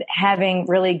 and having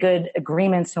really good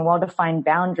agreements and well-defined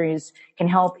boundaries can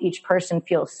help each person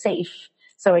feel safe.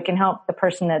 So it can help the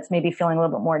person that's maybe feeling a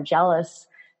little bit more jealous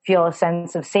feel a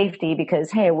sense of safety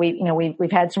because, hey,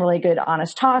 we've had some really good,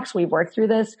 honest talks. We've worked through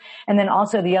this. And then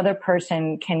also the other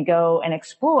person can go and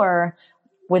explore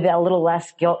with a little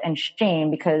less guilt and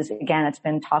shame because, again, it's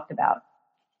been talked about.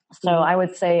 So I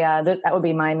would say that would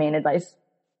be my main advice.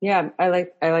 Yeah, I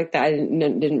like that. I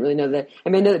didn't really know that.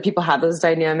 I mean, I know that people have those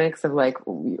dynamics of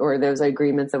or those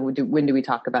agreements of when do we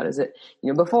talk about? Is it,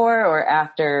 before or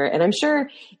after? And I'm sure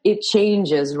it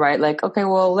changes, right? Like, okay,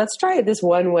 well, let's try it this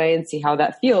one way and see how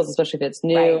that feels, especially if it's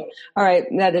new. Right. All right,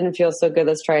 that didn't feel so good.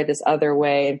 Let's try it this other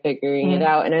way and figuring it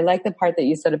out. And I like the part that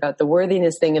you said about the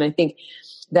worthiness thing. And I think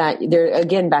that there,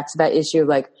 again, back to that issue of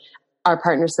like, our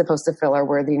partner's supposed to fill our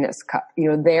worthiness cup.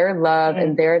 Their love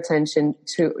and their attention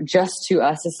to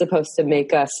us is supposed to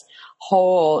make us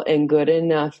whole and good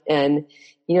enough. And,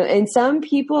 and some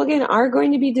people, again, are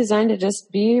going to be designed to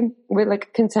just be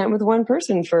content with one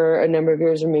person for a number of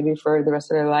years or maybe for the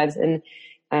rest of their lives. And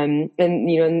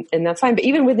that's fine. But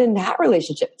even within that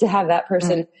relationship, to have that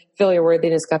person fill your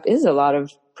worthiness cup is a lot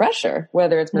of pressure,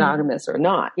 whether it's monogamous or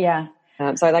not. Yeah.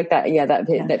 So I like that. Yeah,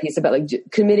 that piece about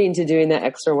committing to doing that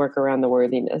extra work around the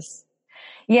worthiness.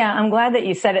 Yeah, I'm glad that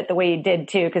you said it the way you did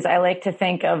too, because I like to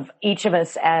think of each of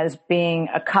us as being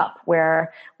a cup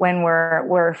where when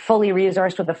we're fully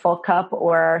resourced with a full cup,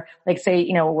 or like say,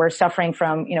 we're suffering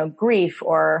from, grief,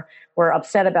 or we're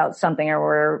upset about something, or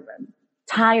we're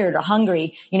tired or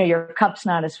hungry, your cup's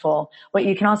not as full. But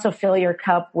you can also fill your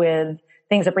cup with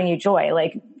things that bring you joy,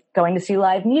 like going to see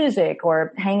live music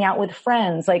or hang out with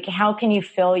friends. Like, how can you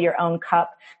fill your own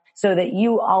cup so that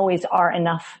you always are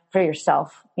enough for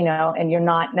yourself, and you're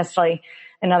not necessarily,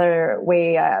 another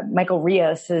way Michael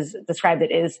Rios has described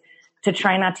it is to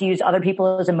try not to use other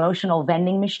people as emotional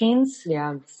vending machines.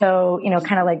 Yeah. So,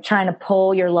 kind of like trying to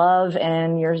pull your love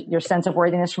and your sense of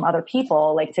worthiness from other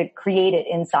people, like to create it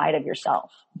inside of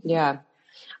yourself. Yeah.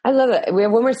 I love it. We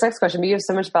have one more sex question, but you have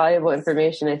so much valuable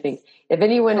information. I think if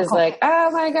anyone is like, oh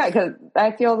my God, because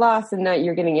I feel lost and that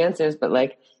you're getting answers, but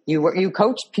like you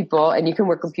coach people and you can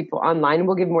work with people online.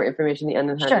 We'll give more information at the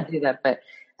end on how to do that. But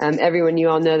everyone, you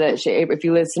all know that if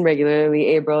you listen regularly,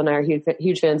 April and I are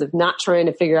huge fans of not trying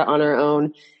to figure out on our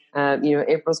own.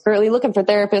 April's currently looking for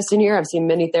therapists in here. I've seen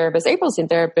many therapists. April's seen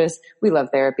therapists. We love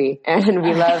therapy and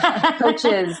we love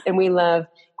coaches and we love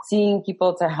seeing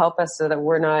people to help us so that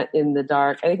we're not in the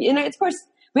dark. And of course,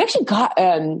 we actually got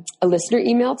a listener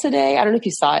email today. I don't know if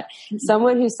you saw it.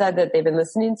 Someone who said that they've been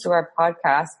listening to our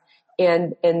podcast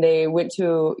and they went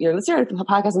to, listening to the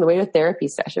podcast on the way to a therapy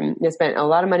session. They spent a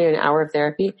lot of money on an hour of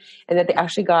therapy, and that they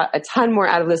actually got a ton more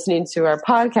out of listening to our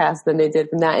podcast than they did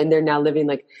from that. And they're now living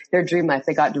like their dream life.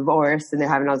 They got divorced and they're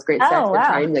having all this great sex. They're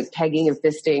trying like pegging and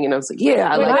fisting. And I was like,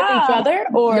 yeah. With each other?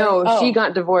 Or no, she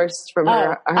got divorced from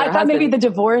her I husband. thought maybe the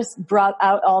divorce brought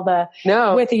out all the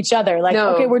with each other. Like,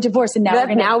 okay, we're divorced and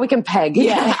now we can peg.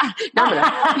 Yeah. Now I'm going to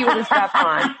help you with the strap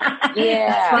on. Yeah.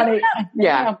 That's funny.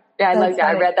 Yeah. Yeah, I like that.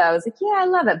 I read that. I was like, yeah, I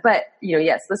love it. But,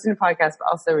 yes, listen to podcasts, but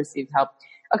also receive help.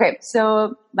 Okay,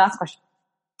 so last question.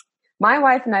 My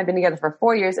wife and I have been together for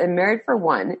 4 years and married for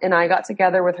 1, and I got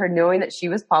together with her knowing that she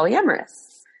was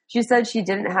polyamorous. She said she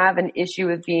didn't have an issue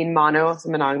with being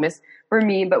monogamous for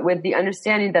me, but with the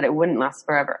understanding that it wouldn't last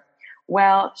forever.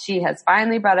 Well, she has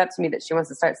finally brought up to me that she wants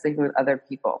to start sleeping with other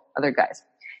people, other guys.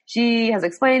 She has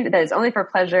explained that it's only for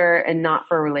pleasure and not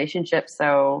for a relationship.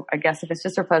 So I guess if it's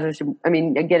just for pleasure,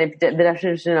 again, if the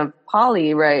definition of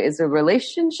poly, right, is a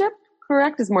relationship,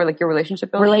 correct? Is more like your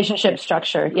relationship building? Relationship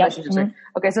structure. Yep. Mm-hmm.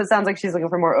 Okay, so it sounds like she's looking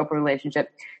for a more open relationship.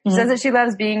 She says that she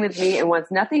loves being with me and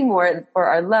wants nothing more for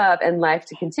our love and life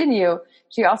to continue.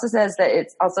 She also says that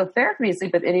it's also fair for me to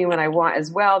sleep with anyone I want as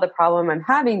well. The problem I'm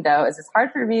having, though, is it's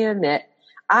hard for me to admit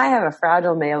I have a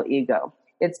fragile male ego.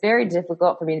 It's very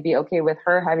difficult for me to be okay with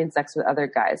her having sex with other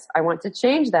guys. I want to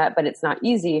change that, but it's not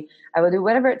easy. I will do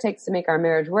whatever it takes to make our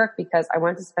marriage work because I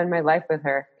want to spend my life with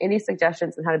her. Any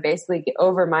suggestions on how to basically get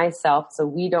over myself so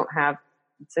we don't have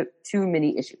too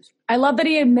many issues? I love that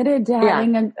he admitted to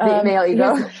having the male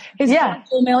ego. His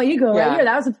male ego right here.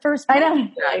 That was the first point. I know.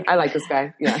 I like this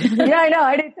guy. Yeah. Yeah, I know.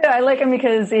 I do too. I like him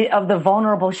because of the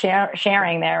vulnerable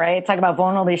sharing there, right? Talk about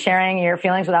vulnerably sharing your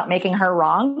feelings without making her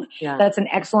wrong. Yeah. That's an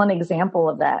excellent example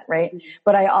of that, right? Mm-hmm.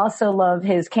 But I also love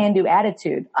his can-do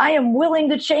attitude. I am willing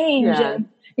to change. Yeah. And,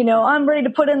 I'm ready to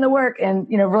put in the work. And,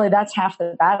 really that's half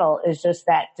the battle is just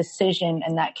that decision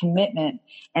and that commitment.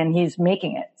 And he's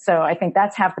making it. So I think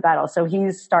that's half the battle. So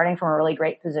he's starting from a really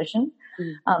great position.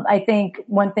 Mm-hmm. I think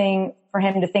one thing for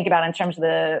him to think about in terms of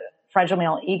the fragile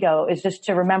male ego is just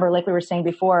to remember, like we were saying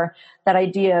before, that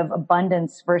idea of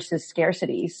abundance versus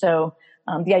scarcity. So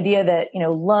the idea that,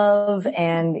 love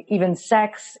and even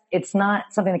sex, it's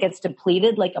not something that gets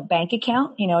depleted like a bank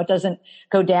account. It doesn't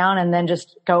go down and then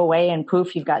just go away and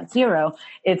poof, you've got zero.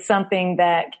 It's something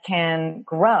that can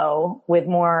grow with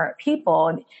more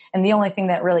people. And the only thing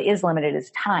that really is limited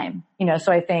is time.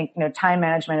 So I think, time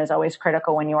management is always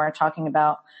critical when you are talking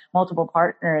about multiple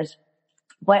partners.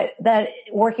 But that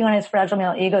working on his fragile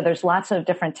male ego, there's lots of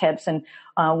different tips. And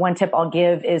one tip I'll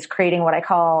give is creating what I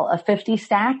call a 50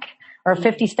 stack. Or a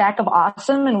 50 stack of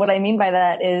awesome. And what I mean by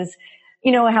that is,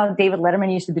 how David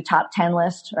Letterman used to do top 10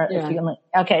 list.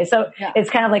 Okay. So it's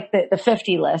kind of like the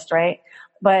 50 list, right?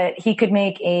 But he could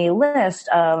make a list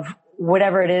of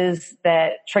whatever it is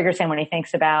that triggers him when he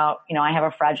thinks about, I have a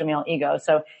fragile male ego.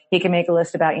 So he can make a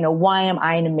list about, why am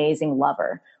I an amazing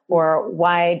lover? Or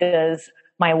why does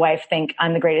my wife think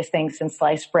I'm the greatest thing since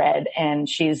sliced bread? And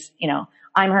she's,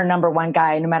 I'm her number one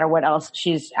guy, no matter what else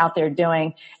she's out there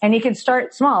doing. And you can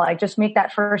start small, like just make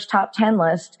that first top 10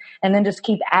 list and then just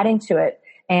keep adding to it.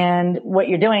 And what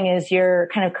you're doing is you're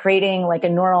kind of creating like a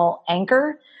neural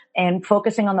anchor and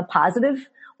focusing on the positive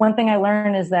one thing I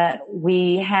learned is that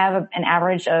we have an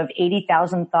average of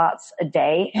 80,000 thoughts a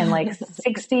day, and like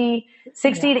 60 to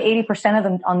 80% of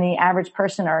them on the average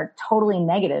person are totally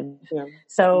negative. Yeah.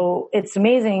 So it's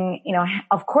amazing, you know,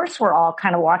 of course we're all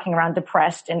kind of walking around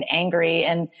depressed and angry,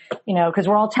 and, you know, because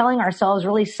we're all telling ourselves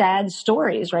really sad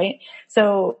stories, right?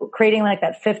 So creating like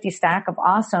that 50 stack of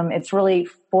awesome, it's really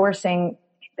forcing,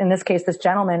 in this case, this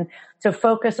gentleman to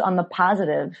focus on the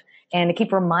positive and to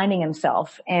keep reminding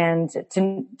himself, and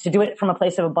to do it from a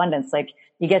place of abundance. Like,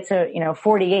 you get to, you know,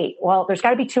 48. Well, there's got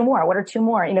to be 2 more. What are 2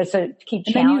 more? You know, so to keep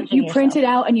challenging yourself. You print it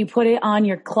out and you put it on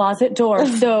your closet door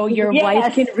so your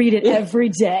wife can read it every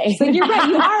day. So you're right.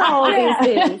 You are all these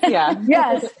things. Yeah.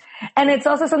 Yes. And it's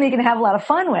also something you can have a lot of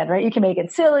fun with, right? You can make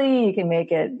it silly. You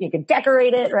can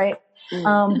decorate it, right?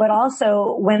 But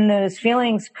also when those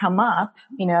feelings come up,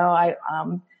 you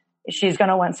know, she's going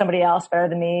to want somebody else better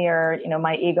than me, or, you know,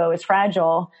 my ego is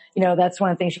fragile. You know, that's one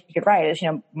of the things you could write is, you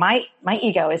know, my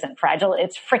ego isn't fragile.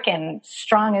 It's freaking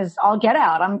strong as all get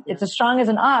out. It's as strong as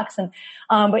an ox. And,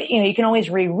 but, you know, you can always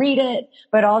reread it,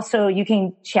 but also you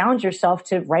can challenge yourself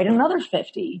to write another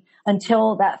 50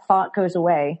 until that thought goes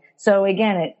away. So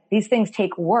again, these things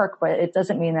take work, but it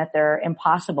doesn't mean that they're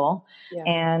impossible. Yeah.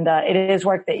 And, it is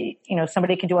work that, you know,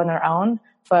 somebody can do on their own.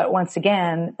 But once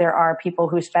again, there are people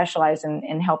who specialize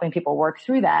in helping people work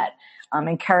through that,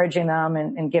 encouraging them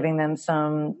and giving them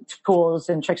some tools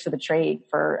and tricks of the trade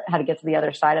for how to get to the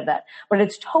other side of that. But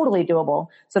it's totally doable.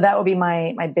 So that would be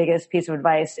my biggest piece of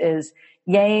advice is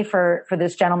yay for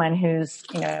this gentleman who's,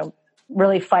 you know,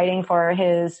 really fighting for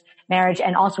his marriage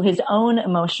and also his own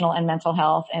emotional and mental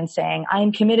health, and saying,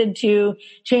 I'm committed to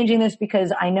changing this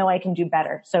because I know I can do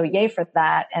better. So yay for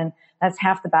that. And that's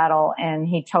half the battle, and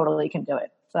he totally can do it.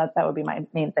 So that would be my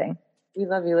main thing. We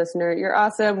love you, listener. You're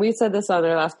awesome. We said this on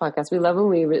our last podcast. We love when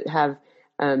we have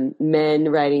men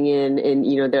writing in, and,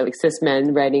 you know, they're like cis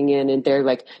men writing in, and they're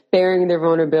like bearing their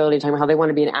vulnerability, talking about how they want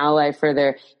to be an ally for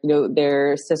their, you know,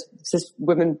 their cis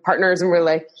women partners. And we're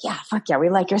like, yeah, fuck yeah, we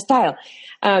like your style.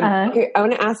 I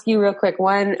want to ask you real quick,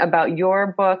 one, about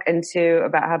your book, and 2,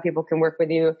 about how people can work with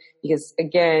you. Because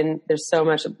again, there's so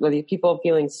much of people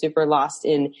feeling super lost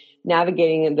in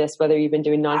navigating this, whether you've been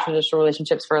doing non-traditional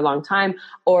relationships for a long time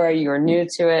or you're new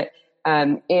to it.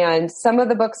 And some of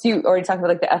the books you already talked about,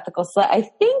 like The Ethical Slut. I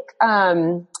think,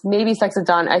 maybe Sex at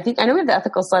Dawn. I know we have The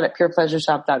Ethical Slut at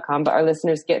purepleasureshop.com, but our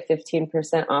listeners get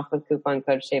 15% off with coupon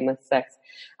code ShamelessSex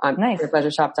on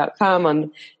purepleasureshop.com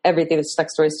on everything that's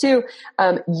sex stories too.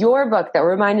 Your book, that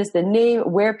remind us the name,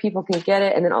 where people can get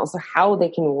it, and then also how they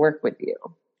can work with you.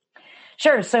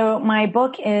 Sure. So my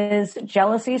book is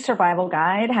Jealousy Survival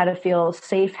Guide, How to Feel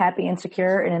Safe, Happy, and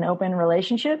Secure in an Open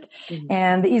Relationship. Mm-hmm.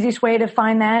 And the easiest way to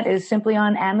find that is simply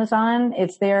on Amazon.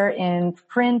 It's there in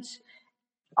print,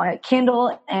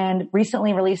 Kindle, and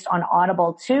recently released on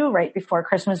Audible too, right before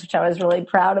Christmas, which I was really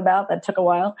proud about. That took a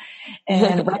while.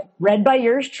 And read by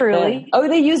yours truly. Yeah. Oh,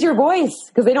 they use your voice,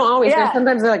 because they don't always. Yeah.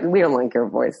 Sometimes they're like, we don't like your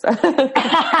voice.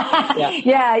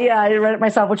 Yeah. I read it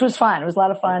myself, which was fun. It was a lot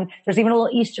of fun. There's even a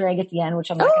little Easter egg at the end, which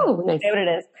I'm not going to say what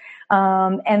it is.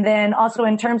 And then also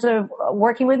in terms of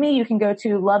working with me, you can go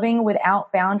to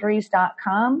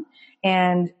lovingwithoutboundaries.com.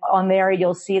 And on there,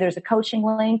 you'll see there's a coaching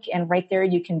link, and right there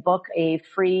you can book a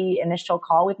free initial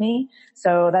call with me.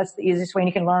 So that's the easiest way. And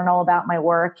you can learn all about my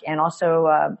work, and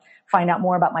also find out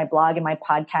more about my blog and my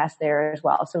podcast there as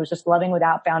well. So it's just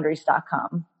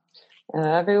lovingwithoutboundaries.com.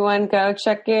 Everyone go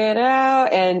check it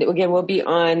out. And again, we'll be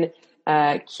on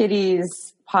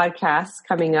Kitty's podcast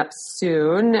coming up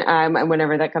soon,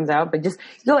 whenever that comes out. But just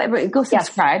go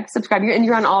subscribe. Yes. Subscribe. And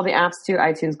you're on all the apps too,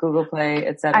 iTunes, Google Play,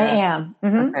 etc. I am.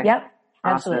 Mm-hmm. Okay. Yep.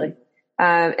 Awesome. Absolutely.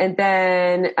 And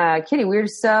then Kitty, we're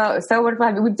so wonderful.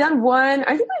 I mean, we've done one.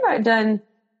 I think we've done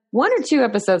 1 or 2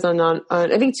 episodes on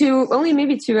I think 2, only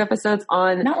maybe 2 episodes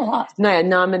on not a lot. No,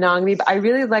 non-monogamy. But I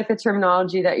really like the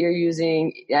terminology that you're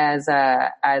using as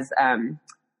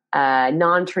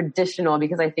non-traditional,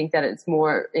 because I think that it's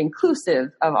more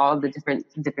inclusive of all the different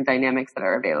dynamics that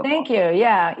are available. Thank you.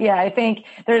 Yeah. I think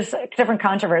there's different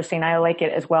controversy, and I like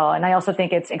it as well. And I also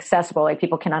think it's accessible, like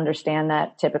people can understand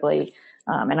that typically.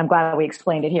 And I'm glad we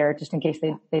explained it here, just in case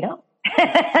they don't.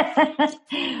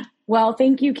 Well,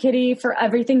 thank you, Kitty, for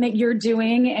everything that you're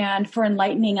doing and for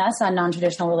enlightening us on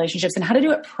non-traditional relationships and how to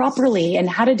do it properly and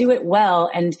how to do it well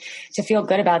and to feel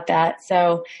good about that.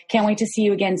 So can't wait to see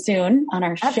you again soon on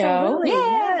our show.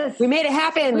 Yes. We made it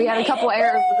happen. We had a couple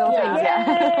errors.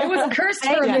 It was cursed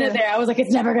for a minute there. I was like,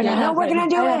 it's never going to happen. No, we're going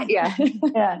to do it.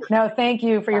 Yeah. No, thank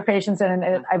you for your patience.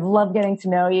 And I've loved getting to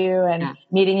know you and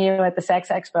meeting you at the Sex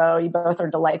Expo. You both are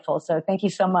delightful. So thank you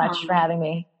so much for having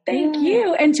me. Thank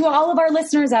you. And to all of our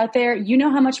listeners out there, you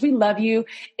know how much we love you.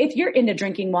 If you're into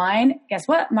drinking wine, guess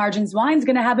what? Margins Wine's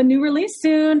going to have a new release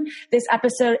soon. This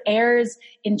episode airs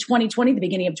in 2020, the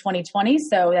beginning of 2020.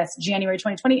 So that's January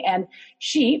 2020. And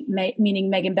she,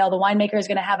 meaning Megan Bell, the winemaker, is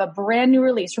going to have a brand new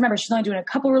release. Remember, she's only doing a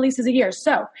couple releases a year.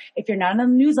 So if you're not on the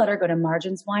newsletter, go to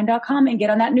marginswine.com and get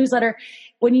on that newsletter.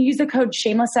 When you use the code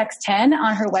ShamelessX10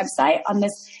 on her website on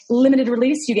this limited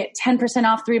release, you get 10%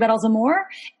 off 3 bottles or more.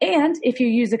 And if you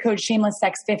use the code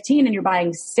ShamelessX15 and you're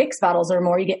buying 6 bottles or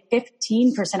more, you get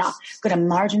 15% off. Go to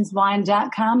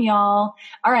marginswine.com, y'all.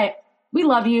 All right. We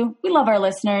love you. We love our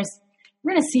listeners.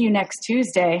 We're going to see you next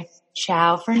Tuesday.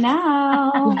 Ciao for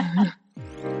now.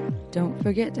 Don't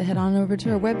forget to head on over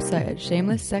to our website at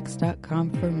shamelesssex.com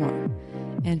for more.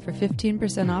 And for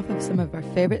 15% off of some of our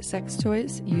favorite sex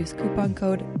toys, use coupon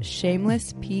code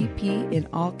SHAMELESSPP in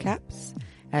all caps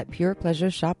at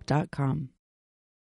purepleasureshop.com.